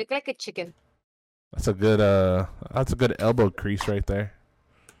 You look like a chicken. That's a good elbow crease right there.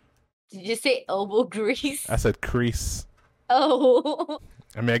 Did you say elbow grease? I said crease. Oh.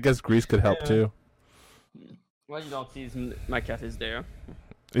 I mean, I guess grease could help too. Well, you don't see my cat is there.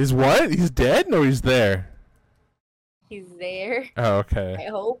 He's what? He's dead? No, he's there. He's there. Oh, okay. I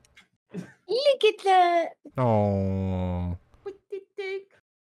hope. Look at that. Oh,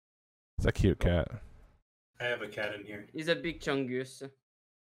 it's a cute cat. I have a cat in here. He's a big chungus.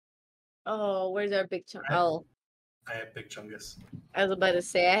 Oh, where's our big chunk? Oh, I have Big Chungus. I was about to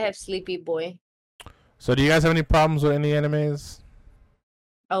say I have Sleepy Boy. So, do you guys have any problems with any animes?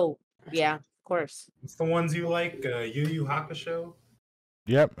 Oh, yeah, of course. It's the ones you like, Yu Yu Hakusho.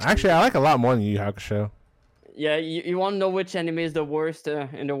 Yep. Actually, I like a lot more than Yu Yu Hakusho. Yeah, you want to know which anime is the worst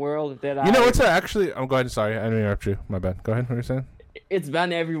in the world? That You know what's actually? I'm going. Sorry, I didn't interrupt you. My bad. Go ahead. What are you saying? It's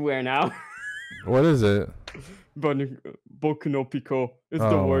banned everywhere now. What is it? Boku no Pico. It's the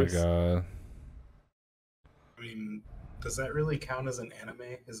Oh my worst. god. I mean, does that really count as an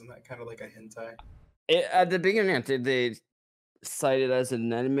anime? Isn't that kind of like a hentai? At the beginning, they cited as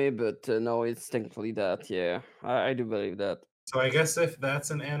an anime, but no, it's technically that. Yeah, I do believe that. So I guess if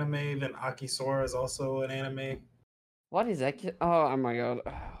that's an anime, then Akisora is also an anime. What is that? Oh my god.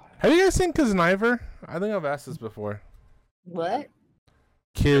 Have you guys seen Kniver? I think I've asked this before. What?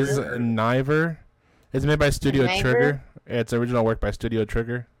 Kniver. It's made by Studio Kniver? Trigger. It's original work by Studio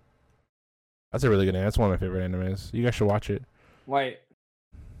Trigger. That's a really good anime. That's one of my favorite animes. You guys should watch it. Wait.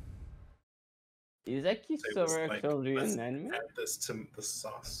 Is that It was Kisora like, actually let's an anime? add this to the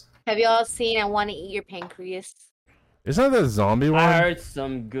sauce. Have y'all seen I Want to Eat Your Pancreas? Isn't that the zombie one? I heard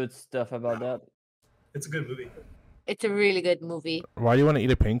some good stuff about that. It's a good movie. It's a really good movie. Why do you want to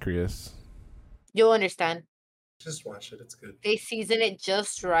eat a pancreas? You'll understand. Just watch it. It's good. They season it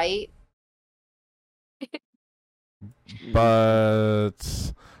just right. But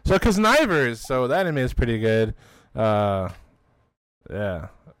so Knivers, so that anime is pretty good. Yeah.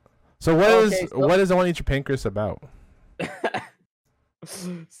 So what is I Want to Eat Your Pancreas about?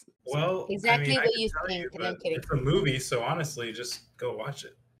 Well, Exactly what can you tell think, and I'm but kidding. It's a movie, so honestly, just go watch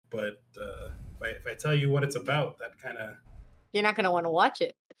it. But if I tell you what it's about, that kind of You're not gonna want to watch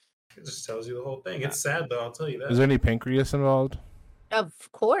it. just tells you the whole thing. It's sad though, I'll tell you that. Is there any pancreas involved? Of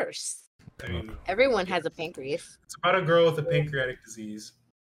course. I mean, Everyone has a pancreas. it's about a girl with a pancreatic disease.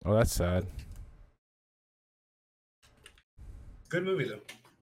 Oh, that's sad. Good movie though.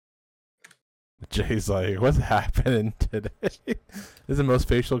 Jay's like, what's happening today? This is the most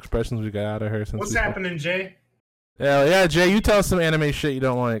facial expressions we got out of her since. What's happening, Jay? Yeah, Jay, you tell us some anime shit you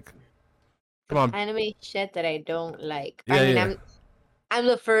don't like. Come on. Anime shit that I don't like. Yeah, I mean, yeah. I'm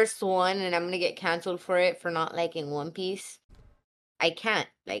the first one, and I'm gonna get canceled for it for not liking One Piece. I can't.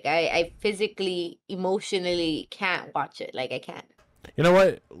 Like, I physically, emotionally can't watch it. Like, I can't. You know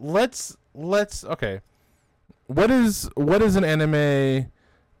what? Let's okay. What is an anime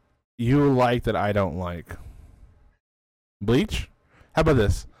you like that I don't like? Bleach? How about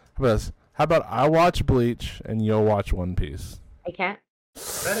this? How about I watch Bleach and you'll watch One Piece? I can't.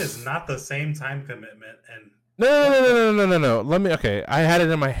 That is not the same time commitment. And No. Let me. Okay, I had it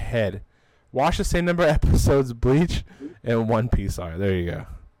in my head. Watch the same number of episodes Bleach and One Piece are. There you go.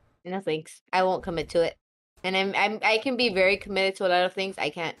 No thanks. I won't commit to it. And I can be very committed to a lot of things. I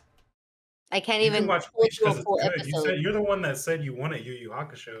can't you can even watch go Bleach through a because it's full good. episode. You're the one that said you wanted Yu Yu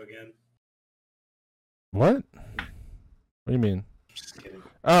Hakusho again. What? What do you mean? Just kidding.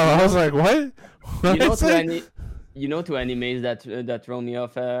 Oh, I was like, what? What You did I know, say? two animes that throw me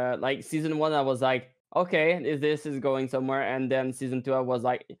off. Like season 1, I was like, okay, this is going somewhere, and then season 2, I was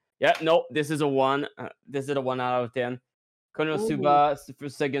like, yeah, no, this is a 1. This is a 1 out of 10. Konosuba for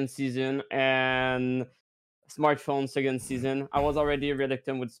second season and Smartphone second season. I was already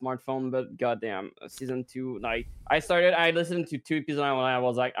reluctant with Smartphone, but goddamn, season 2, like I listened to 2 episodes and I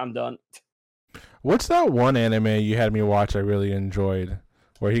was like, I'm done. What's that one anime you had me watch I really enjoyed?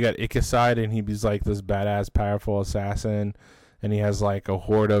 Where he got Ikiside and he's like this badass, powerful assassin, and he has like a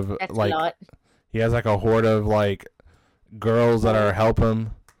horde of That's like a lot. he has like a horde of like girls that are help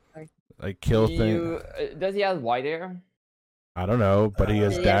him like kill things. Does he have white hair? I don't know, but he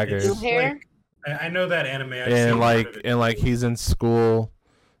has Does he have daggers. blue hair? I know that anime. I've And seen like part of it. and like he's in school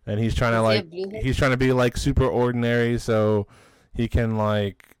and he's trying to Does he like have blue hair? he's trying to be like super ordinary so he can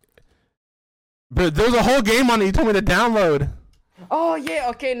like. But there's a whole game on it you told me to download. Oh yeah,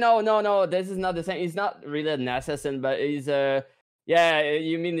 okay, no. This is not the same. He's not really an assassin, but he's yeah.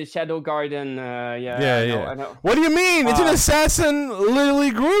 You mean the Shadow Garden? Yeah. I know. What do you mean? It's an assassin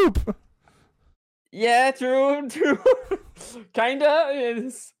literally group. Yeah, true. Kinda.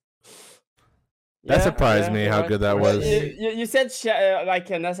 It's... That surprised me how good that was. You said like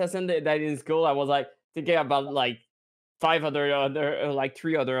an assassin that in school. I was like thinking about like 3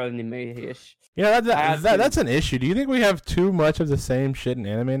 other anime-ish. Yeah, that's an issue. Do you think we have too much of the same shit in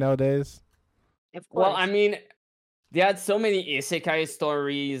anime nowadays? Of course. Well, I mean, they had so many isekai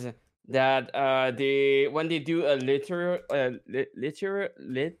stories that when they do a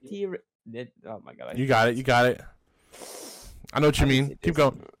oh my god, You got it. I know what you mean. Keep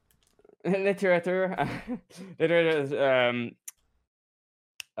going. literature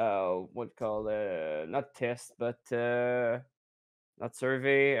what called not test but not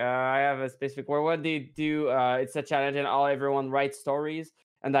survey. I have a specific word. What they do, it's a challenge, and everyone writes stories,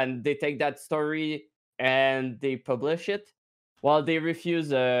 and then they take that story and they publish it. Well, they refuse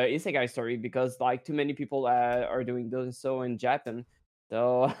isekai story because like too many people are doing so in Japan.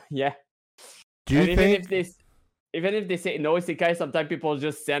 So yeah. Do you think? Even if they say no isekai, sometimes people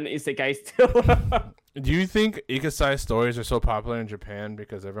just send isekai still. Do you think isekai stories are so popular in Japan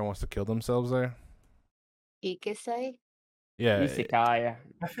because everyone wants to kill themselves there? Ikisai? Yeah. Isekai.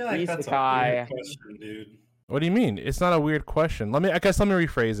 I feel like that's a Isekai. weird question, dude. What do you mean? It's not a weird question. I guess let me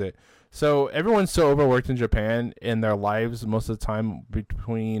rephrase it. So everyone's so overworked in Japan in their lives most of the time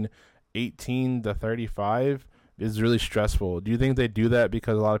between 18 to 35 is really stressful. Do you think they do that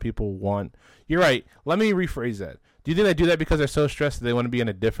because a lot of people want... You're right. Let me rephrase that. Do you think they do that because they're so stressed that they want to be in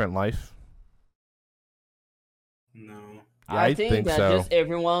a different life? No. Yeah, I think that so. just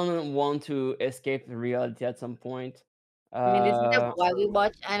everyone want to escape reality at some point. I mean, isn't that why we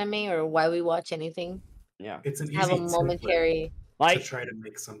watch anime or why we watch anything? Yeah. It's an Have easy a momentary. to Like try to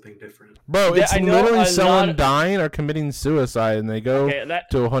make something different. Bro, Yeah, it's I know literally a someone lot- dying or committing suicide and they go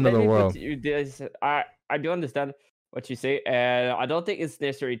to a whole let other me put world. you this. I do understand what you say, and I don't think it's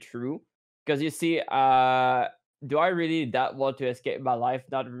necessarily true because you see, do I really that want to escape my life?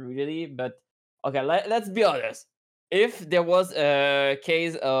 Not really, but okay. Let's be honest. If there was a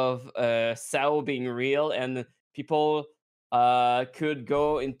case of Sao being real and people could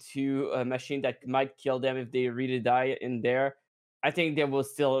go into a machine that might kill them if they really die in there, I think there will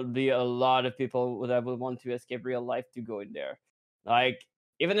still be a lot of people that will want to escape real life to go in there. Like,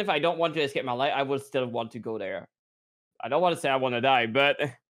 even if I don't want to escape my life, I would still want to go there. I don't want to say I want to die, but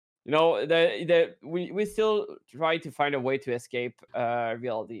you know, we still try to find a way to escape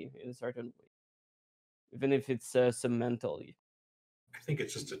reality in a certain way, even if it's some mentally, I think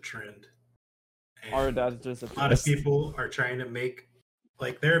it's just a trend. or And that's just a lot of people are trying to make,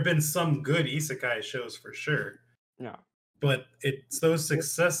 like, there have been some good isekai shows for sure, yeah. but it's those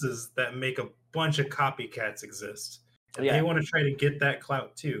successes that make a bunch of copycats exist. And Yeah. they want to try to get that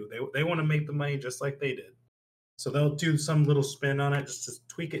clout too. They want to make the money just like they did. So they'll do some little spin on it, just to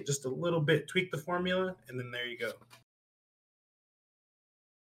tweak it just a little bit, tweak the formula, and then there you go.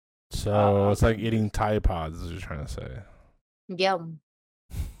 So it's like eating Tide Pods, is what you're trying to say. Yum.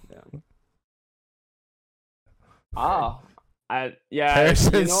 Ah,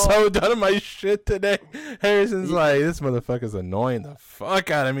 Harrison's so done with my shit today. Harrison's like, this motherfucker's annoying the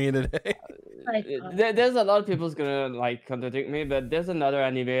fuck out of me today. There's a lot of people's gonna like contradict me, but there's another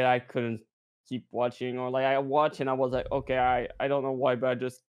anime I couldn't keep watching, or like I watched and I was like, okay, I don't know why, but I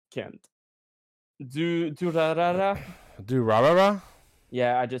just can't. Durarara. Durarara?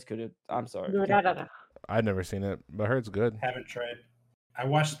 Yeah, I just couldn't. I'm sorry. I've never seen it, but I heard it's good. Haven't tried. I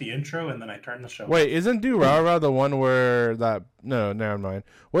watched the intro and then I turned the show. Wait, isn't Durarara the one where that? No, never mind.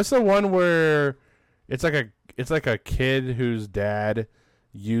 What's the one where it's like a kid whose dad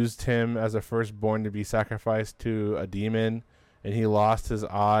used him as a firstborn to be sacrificed to a demon, and he lost his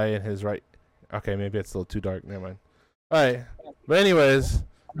eye and his right. Okay, maybe it's a little too dark. Never mind. All right, but anyways,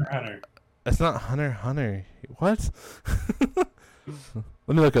 Hunter. It's not Hunter. Hunter. What?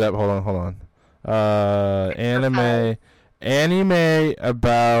 Let me look it up. Hold on. Anime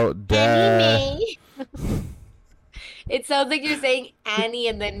about dad. Anime. It sounds like you're saying Annie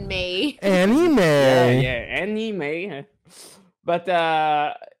and then May. Anime. Yeah, anime. But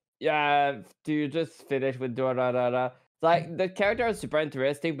yeah, to just finish with Dorarara, like the character is super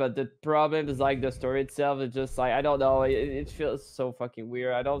interesting, but the problem is like the story itself is just like I don't know, it feels so fucking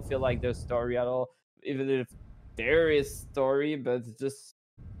weird. I don't feel like there's story at all, even if there is story, but it's just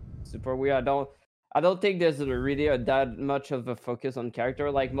super weird. I don't think there's really that much of a focus on character.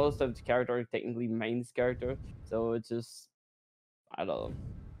 Like most of the character are technically main character, so it's just I don't know.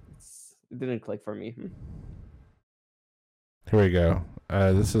 It didn't click for me. Here we go.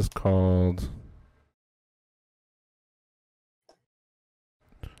 This is called.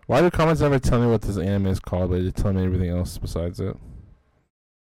 Why do comments never tell me what this anime is called, but they tell me everything else besides it?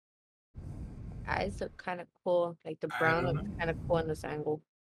 Eyes look kind of cool. Like the brown looks kind of cool in this angle.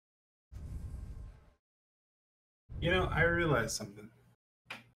 You know, I realized something.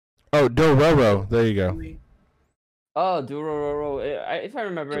 Oh, Dororo. There you go. Oh, Duraroro. If I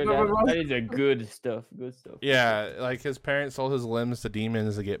remember it, that is a good stuff. Good stuff. Yeah, like his parents sold his limbs to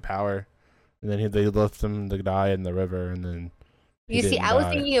demons to get power, and then they left him to die in the river, and then. You see, I was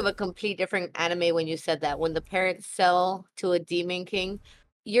thinking of a complete different anime when you said that. When the parents sell to a demon king,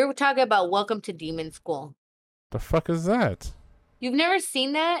 you're talking about Welcome to Demon School. The fuck is that? You've never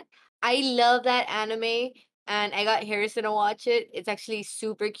seen that? I love that anime, and I got Harrison to watch it. It's actually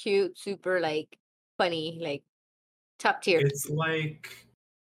super cute, super like funny, like top tier. It's like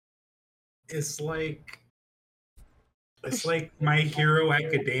My Hero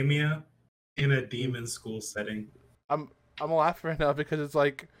Academia in a demon school setting. I'm laughing right now because it's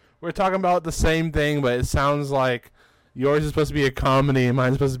like we're talking about the same thing, but it sounds like yours is supposed to be a comedy and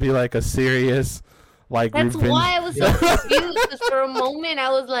mine's supposed to be like a serious, like. That's why I was so confused. Because for a moment I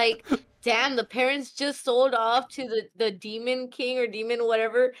was like, "Damn, the parents just sold off to the demon king or demon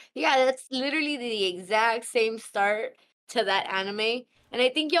whatever." Yeah, that's literally the exact same start to that anime, and I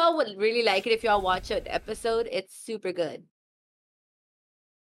think y'all would really like it if y'all watch an episode. It's super good.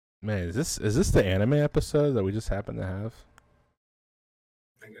 Man, is this the anime episode that we just happen to have?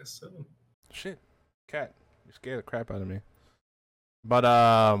 I guess so. Shit, cat, you scared the crap out of me. But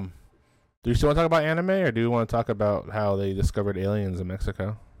do you still want to talk about anime, or do you want to talk about how they discovered aliens in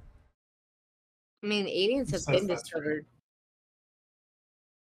Mexico? I mean, aliens have been discovered.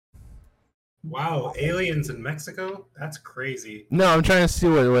 Wow, aliens in Mexico? That's crazy. No, I'm trying to see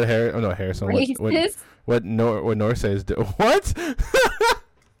what Harrison. What Norse is do. What?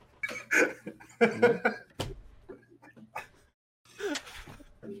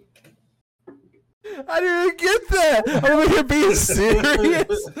 I didn't even get that. I'm over here being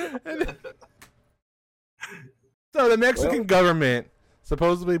serious. So the Mexican government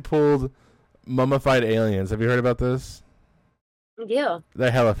supposedly pulled mummified aliens. Have you heard about this? Yeah.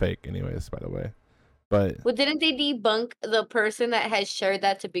 They're hella fake, anyways. By the way, but well, didn't they debunk the person that had shared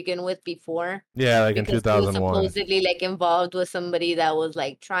that to begin with before? Yeah, like in 2001. He was supposedly like involved with somebody that was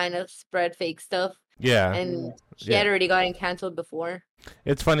like trying to spread fake stuff. Yeah, and he had already gotten canceled before.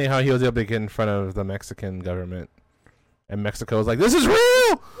 It's funny how he was able to get in front of the Mexican government, and Mexico was like, "This is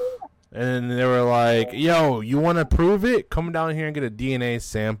real," and they were like, "Yo, you want to prove it? Come down here and get a DNA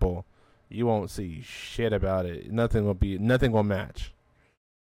sample. You won't see shit about it. Nothing will match."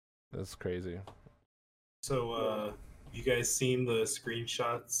 That's crazy. So, you guys seen the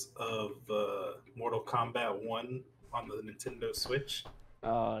screenshots of Mortal Kombat 1 on the Nintendo Switch?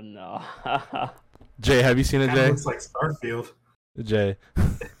 Oh no. Jay, have you seen it, Jay? It looks like Starfield. Jay.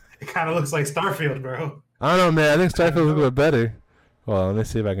 It kind of looks like Starfield, bro. I don't know, man. I think Starfield looks a bit better. Well, let me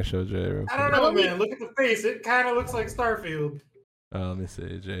see if I can show Jay real quick. I don't know, man. Look at the face. It kind of looks like Starfield. Let me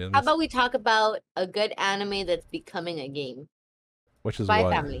see, Jay. How about we talk about a good anime that's becoming a game? Which is Spy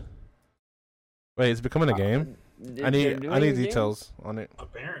what? Family. Wait, it's becoming a game? I need details on it.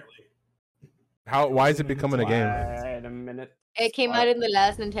 Apparently. Why is it becoming a game? Wait a minute. It came out in the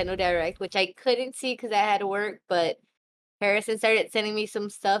last Nintendo Direct, which I couldn't see because I had to work, but Harrison started sending me some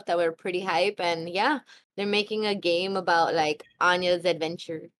stuff that were pretty hype, and yeah, they're making a game about like Anya's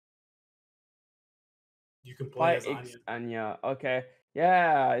adventure. You can play as Anya. Okay.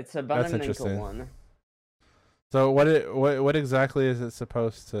 Yeah, it's a That's Banana interesting. one. So what exactly is it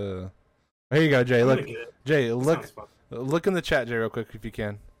supposed to? Here you go, Jay. Look, Jay, look in the chat, Jay, real quick if you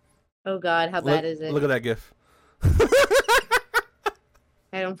can. Oh God, how bad is it? Look at that GIF.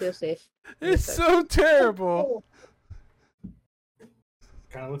 I don't feel safe. It's so terrible.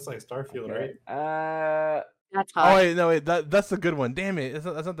 Kind of looks like Starfield, right? That's hot. Oh wait, that's the good one. Damn it,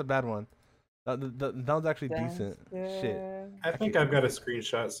 that's not the bad one. That one's actually decent. Shit. I think I've got a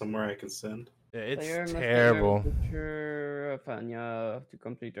screenshot somewhere I can send. Yeah, it's Player must terrible. take a picture of Anya to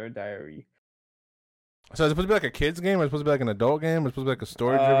complete her diary. So it's supposed to be like a kids game, or it's supposed to be like an adult game, or it's supposed to be like a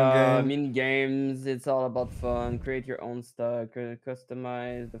story-driven game. Mini games. It's all about fun. Create your own stuff.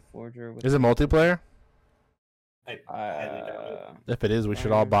 Customize the forger. Is it multiplayer? I highly doubt it. If it is, we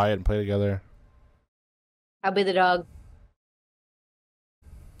should all buy it and play together. I'll be the dog.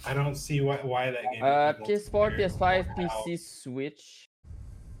 I don't see why that game. PS4, PS5, PC, Switch.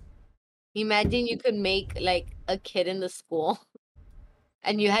 Imagine you could make like a kid in the school,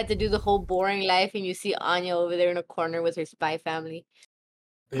 and you had to do the whole boring life, and you see Anya over there in a corner with her spy family.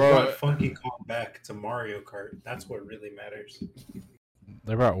 They brought Funky Kong back to Mario Kart. That's what really matters.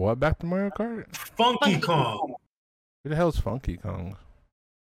 They brought what back to Mario Kart? Funky Kong. Who the hell is Funky Kong?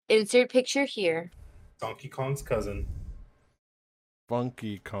 Insert picture here. Donkey Kong's cousin.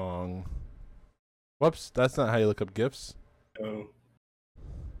 Funky Kong. Whoops, that's not how you look up GIFs. Oh.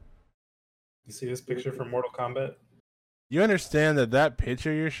 You see this picture from Mortal Kombat? You understand that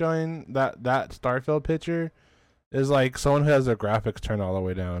picture you're showing, that Starfield picture, is like someone who has their graphics turned all the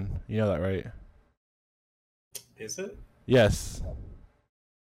way down. You know that, right? Is it? Yes.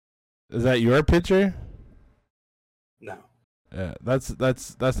 Is that your picture? No. Yeah, that's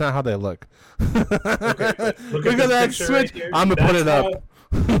not how they look. Okay, look at that switch. Right, I'm gonna put it up.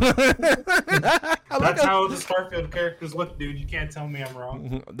 That's how the Starfield characters look, dude. You can't tell me I'm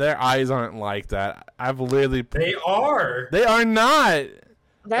wrong. Their eyes aren't like that. I've literally. They are. They are not.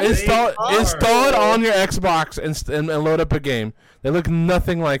 Install it on your Xbox and load up a game. They look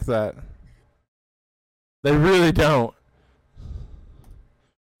nothing like that. They really don't.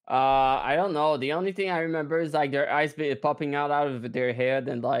 I don't know. The only thing I remember is like their eyes popping out of their head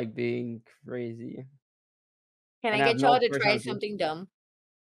and like being crazy. Can I get y'all to try something dumb?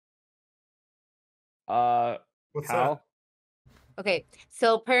 What's how? that? Okay,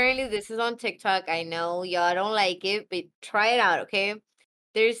 so apparently this is on TikTok. I know y'all don't like it, but try it out, okay?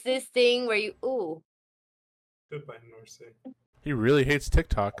 There's this thing where you Goodbye, Norse. He really hates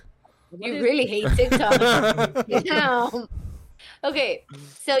TikTok. You really hate TikTok. Damn. Okay,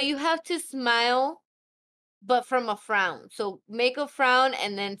 so you have to smile, but from a frown. So make a frown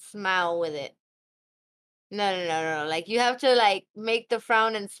and then smile with it. No. Like you have to like make the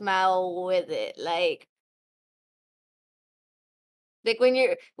frown and smile with it. Like when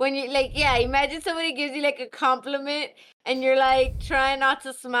you like, yeah, imagine somebody gives you like a compliment and you're like trying not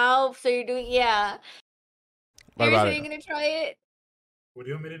to smile, so you're doing What about it? You're gonna try it? What do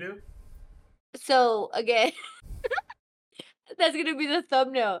you want me to do? So again, that's gonna be the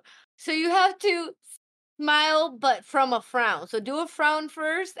thumbnail. So you have to smile, but from a frown. So do a frown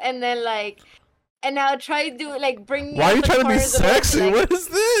first, and then like, and now try to do like bring. Why are you trying to be sexy? Like, what is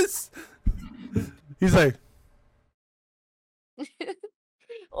this? He's like.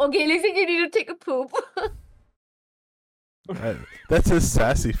 Okay, looks like you need to take a poop. That's his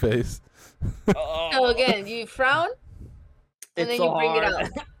sassy face. So again, you frown, and then you bring it out.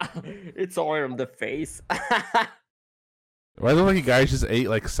 It's all on the face. Why look like a guy just ate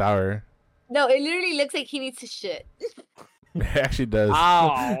like sour? No, it literally looks like he needs to shit. It actually does.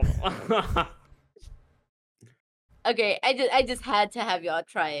 Ow. Okay, I just had to have y'all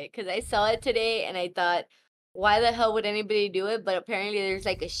try it because I saw it today and I thought, why the hell would anybody do it? But apparently there's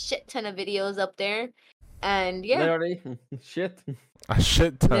like a shit ton of videos up there, and yeah, Literally, shit. A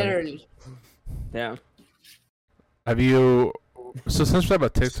shit ton. Literally. Yeah. Have you? So since we're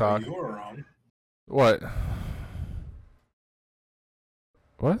about TikTok, So you were wrong. What?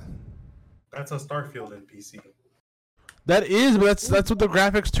 What? That's a Starfield NPC. That is, but that's what the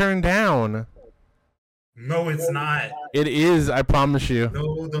graphics turn down. No, it's not. It is, I promise you.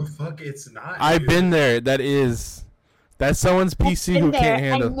 No, the fuck, it's not. I've been there. That is. That's someone's PC who can't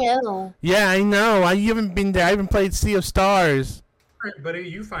handle. I know. Yeah, I know. You haven't been there. I haven't played Sea of Stars. Alright, buddy,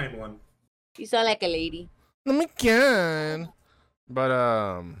 you find one. You sound like a lady. Oh my god. But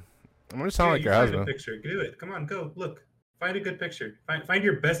I'm gonna sound Yeah, like you your find a husband. picture. Do it. Come on, go look. Find a good picture. Find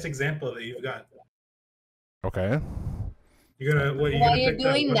your best example that you've got. Okay. You're gonna what? You're While gonna you're pick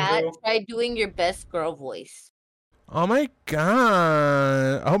that doing one that, girl? try doing your best girl voice. Oh my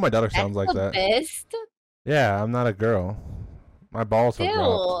god. I hope my daughter That's sounds like the that. best. Yeah, I'm not a girl. My balls have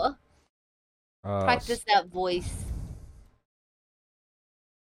dropped. Still, practice that voice.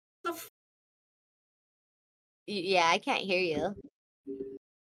 Yeah, I can't hear you.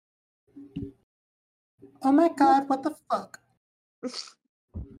 Oh my god! What the fuck? All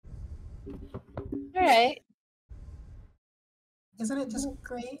right. Isn't it just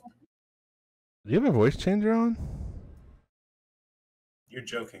great? Do you have a voice changer on? You're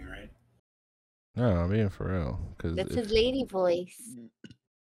joking, right? No, I'm being for real. That's his lady voice.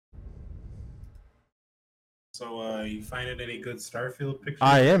 So, you finding any good Starfield pictures?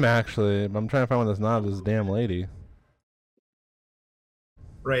 I am actually, but I'm trying to find one that's not this damn lady.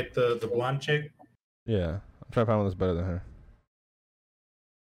 Right, the blonde chick. Yeah, I'm trying to find one that's better than her.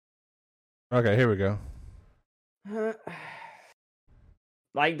 Okay, here we go.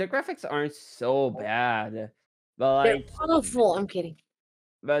 Like the graphics aren't so bad, but They're like, awful. I'm kidding.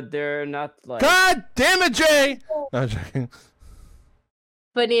 but they're not like. God damn it, Jay! No, I'm joking.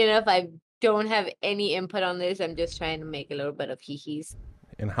 Funny enough, I don't have any input on this. I'm just trying to make a little bit of hee-hees.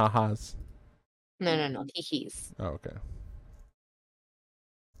 And ha-has. No. Hee-hees. Oh, okay.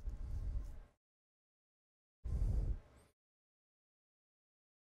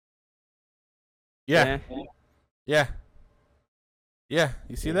 Yeah. Yeah. Yeah.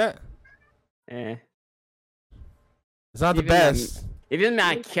 You see that? Eh. It's not the Even best. Even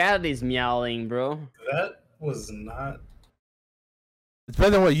my cat is meowing, bro. That was not It's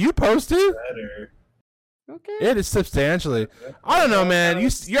better than what you posted. better. Okay. It is substantially. I don't know, man.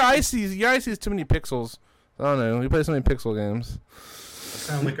 Your eye sees too many pixels. I don't know. You play so many pixel games. You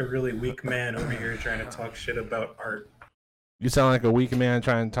sound like a really weak man over here trying to talk shit about art. You sound like a weak man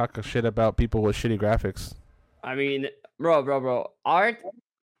trying to talk shit about people with shitty graphics. I mean, bro. Art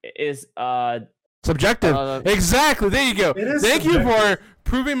is Subjective. Exactly. There you go. It is Thank you subjective. for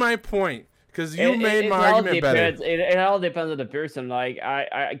proving my point. Because you made it my all argument better. depends. It all depends on the person. Like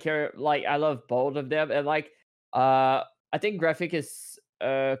I care. Like I love both of them, and like I think graphic is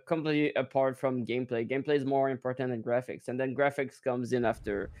completely apart from gameplay. Gameplay is more important than graphics, and then graphics comes in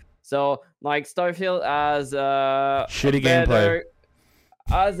after. So like Starfield has Shitty gameplay.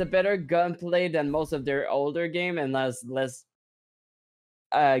 has a better gunplay than most of their older game, and has less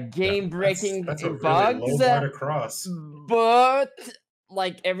game breaking That's a bugs. really low bar to cross. But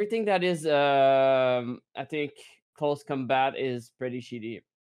like everything that is I think close combat is pretty shitty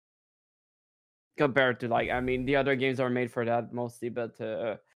compared to like, I mean, the other games are made for that mostly, but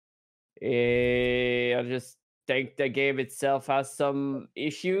I just think the game itself has some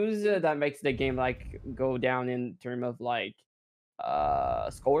issues that makes the game like go down in term of like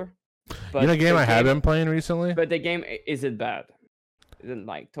score. But You know a game the I have been playing recently? but the game isn't bad, isn't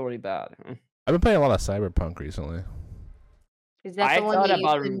like totally bad. I've been playing a lot of Cyberpunk recently. Is that I the one thought that you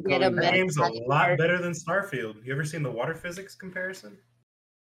about can get a going That back. game's a Metacritic lot card? better than Starfield. You ever seen the water physics comparison?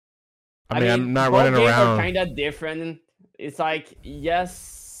 I mean, I'm not both running games around. are kind of different. It's like,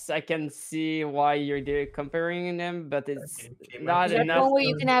 yes, I can see why you're comparing them, but it's game came not out Is that the enough. one where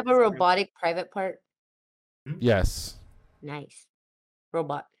you can have a robotic private part? Yes. Nice.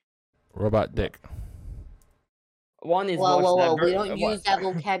 Robot. Robot dick. One is Whoa. more We don't use that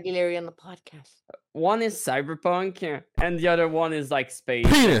vocabulary on the podcast. one is cyberpunk, and the other one is like space.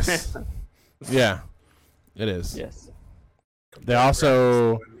 Penis. Yeah, it is. Yes. They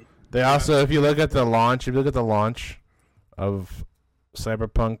also, if you look at the launch, of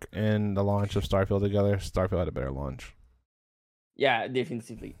Cyberpunk and the launch of Starfield together, Starfield had a better launch. Yeah,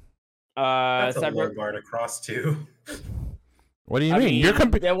 definitively. That's a low bar to cross too. What do you I mean? mean, You're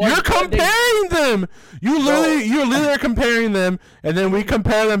there was- comparing them. You literally are comparing them, and then we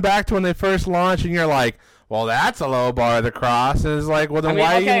compare them back to when they first launched, and you're like, "Well, that's a low bar to cross." And it's like, "Well, then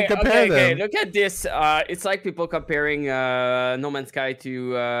why even compare them?" Okay, look at this. It's like people comparing No Man's Sky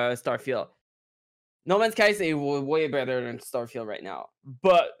to Starfield. No Man's Sky is way better than Starfield right now.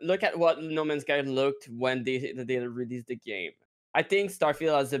 But look at what No Man's Sky looked when they released the game. I think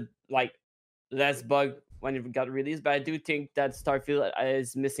Starfield has a like less bug when it got released, but I do think that Starfield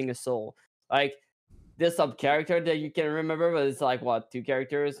is missing a soul. Like this sub character that you can remember, but it's like what, 2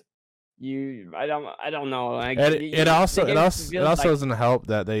 characters? I don't know. Like It also feels like- doesn't help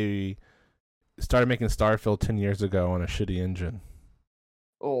that they started making Starfield 10 years ago on a shitty engine.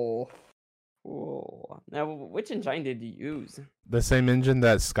 Oh. Now, which engine did you use? The same engine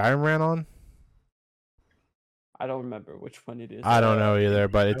that Skyrim ran on. I don't remember which one it is. I don't know either,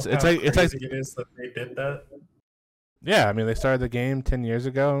 but You it's know it's how like it's like crazy it is that they did that. yeah. I mean, they started the game 10 years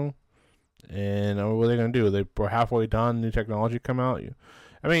ago, and what are they gonna do? They were halfway done. New technology come out.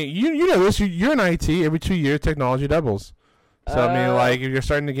 I mean, you know this. You're in IT. Every 2 years, technology doubles. So I mean, like if you're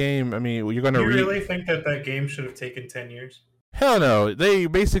starting the game, I mean, you're gonna Do you really think that game should have taken 10 years? Hell no. They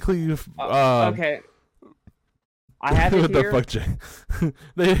basically okay. I have it what here. the fuck, Jay?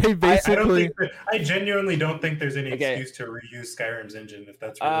 they I basically don't think I genuinely don't think there's any Okay. excuse to reuse Skyrim's engine if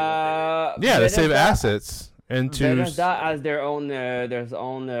that's really what yeah, they save Bethesda- assets into Bethesda has their own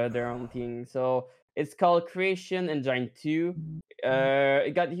thing. So it's called Creation Engine 2.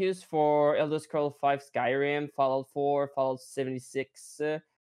 It got used for Elder Scrolls 5 Skyrim, Fallout 4, Fallout 76,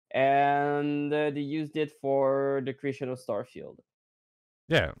 and they used it for the creation of Starfield.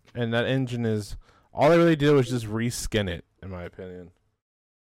 yeah, and that engine is all they really did was just reskin it, in my opinion.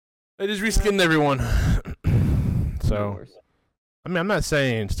 They just reskinned everyone. So, I mean, I'm not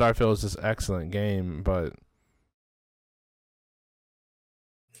saying Starfield is this excellent game, but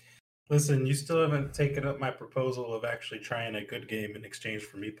Listen, you still haven't taken up my proposal of actually trying a good game in exchange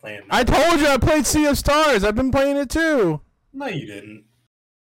for me playing. I told you I played Sea of Stars. I've been playing it too. No, you didn't.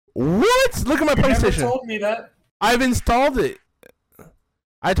 What? Look at my You never PlayStation. told me that. I've installed it.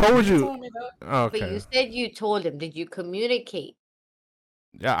 I told You you. told me that. But Okay. you said you told him. Did you communicate?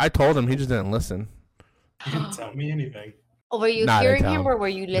 Yeah, I told him. He just didn't listen. You didn't tell me anything. Or were you Nah, I didn't hearing tell him him. or were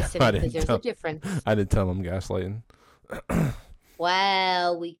you I listening? didn't Because there's tell- a difference. I didn't tell him gaslighting.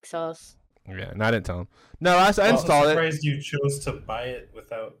 Wow, weak sauce. Yeah, no, I didn't tell him. No, I I'm installed it. surprised you chose to buy it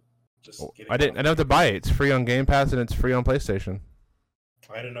without just getting I didn't have to buy it. It's free on Game Pass and it's free on PlayStation.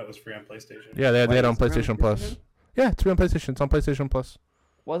 I didn't know it was free on PlayStation. Yeah, they had Wait, it on it's free on PlayStation Plus. PlayStation? Yeah, it's free on PlayStation. It's on PlayStation Plus.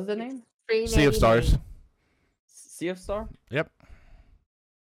 What's the name? Sea of Stars. Sea of Star? Yep.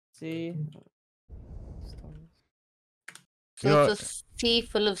 Sea. So You know it's a sea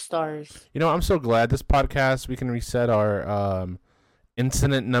full of stars. You know, I'm so glad this podcast we can reset our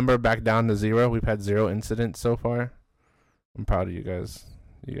incident number back down to 0. We've had 0 incidents so far. I'm proud of you guys.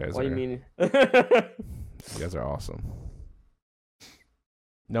 You guys What are do you mean? you guys are awesome.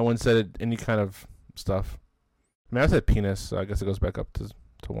 No one said any kind of stuff. I mean, I said penis, so I guess it goes back up to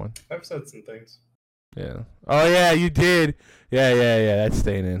 1. I've said some things. Yeah. Oh yeah, you did. Yeah. That's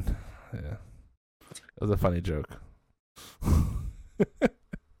staying in. Yeah. That was a funny joke.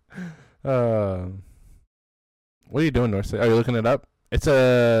 What are you doing, North? Are you looking it up? It's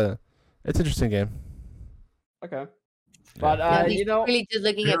an interesting game. Okay. But No, he's you know, really just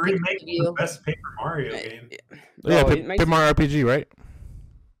looking They're at pictures of remaking the you. best Paper Mario game. Yeah, Bro, it makes Paper Mario RPG, right?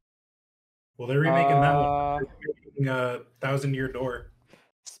 Well, they're remaking that one. uh, They're remaking 1,000-Year Door.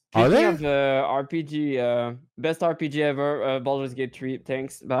 Are speaking they? of RPG, best RPG ever, Baldur's Gate 3.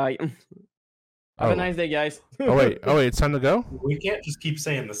 Thanks. Bye. Have Oh. a nice day, guys. Oh wait, it's time to go. We can't just keep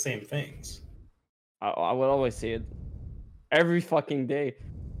saying the same things. I will always say it every fucking day.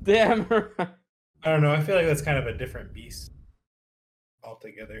 Damn. I don't know. I feel like that's kind of a different beast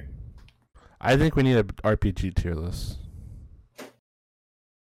altogether. I think we need a RPG tier list.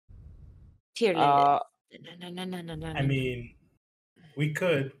 Tier uh, list. No. I mean, we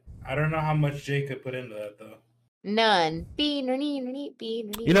could. I don't know how much Jay could put into that though. None. You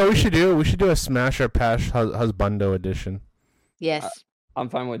know, we should do a Smash or Pass Husbando edition. Yes. I'm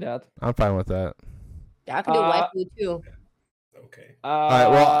fine with that. I'm fine with that. I could do waifu too. Okay. All right.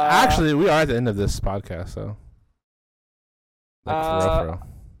 Well, actually, we are at the end of this podcast, so. Like, for real.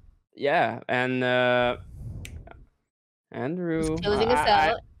 Yeah, and Andrew, He's closing us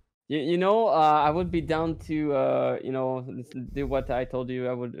out. You know, I would be down to do what I told you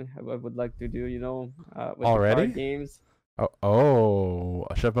I would like to do. You know, with Already? the card games.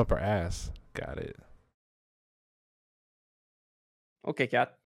 Shove up our ass. Got it. Okay,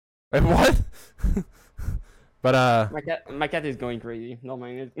 cat. Wait, what? But My cat is going crazy. Don't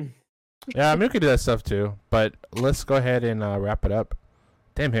mind it. yeah, I mean we could do that stuff too. But let's go ahead and wrap it up.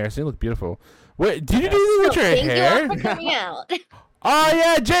 Damn, Harrison, you look beautiful. Wait, did you do this with your Thank hair? you all for coming out. Oh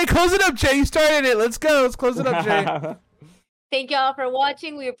yeah, Jay, close it up, Jay. You started it. Let's go. Let's close it up, Jay. Thank you all for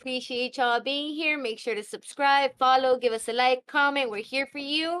watching. We appreciate y'all being here. Make sure to subscribe, follow, give us a like, comment. We're here for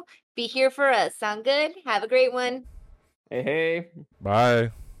you. Be here for us. Sound good? Have a great one. Hey.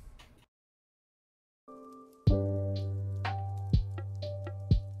 Bye.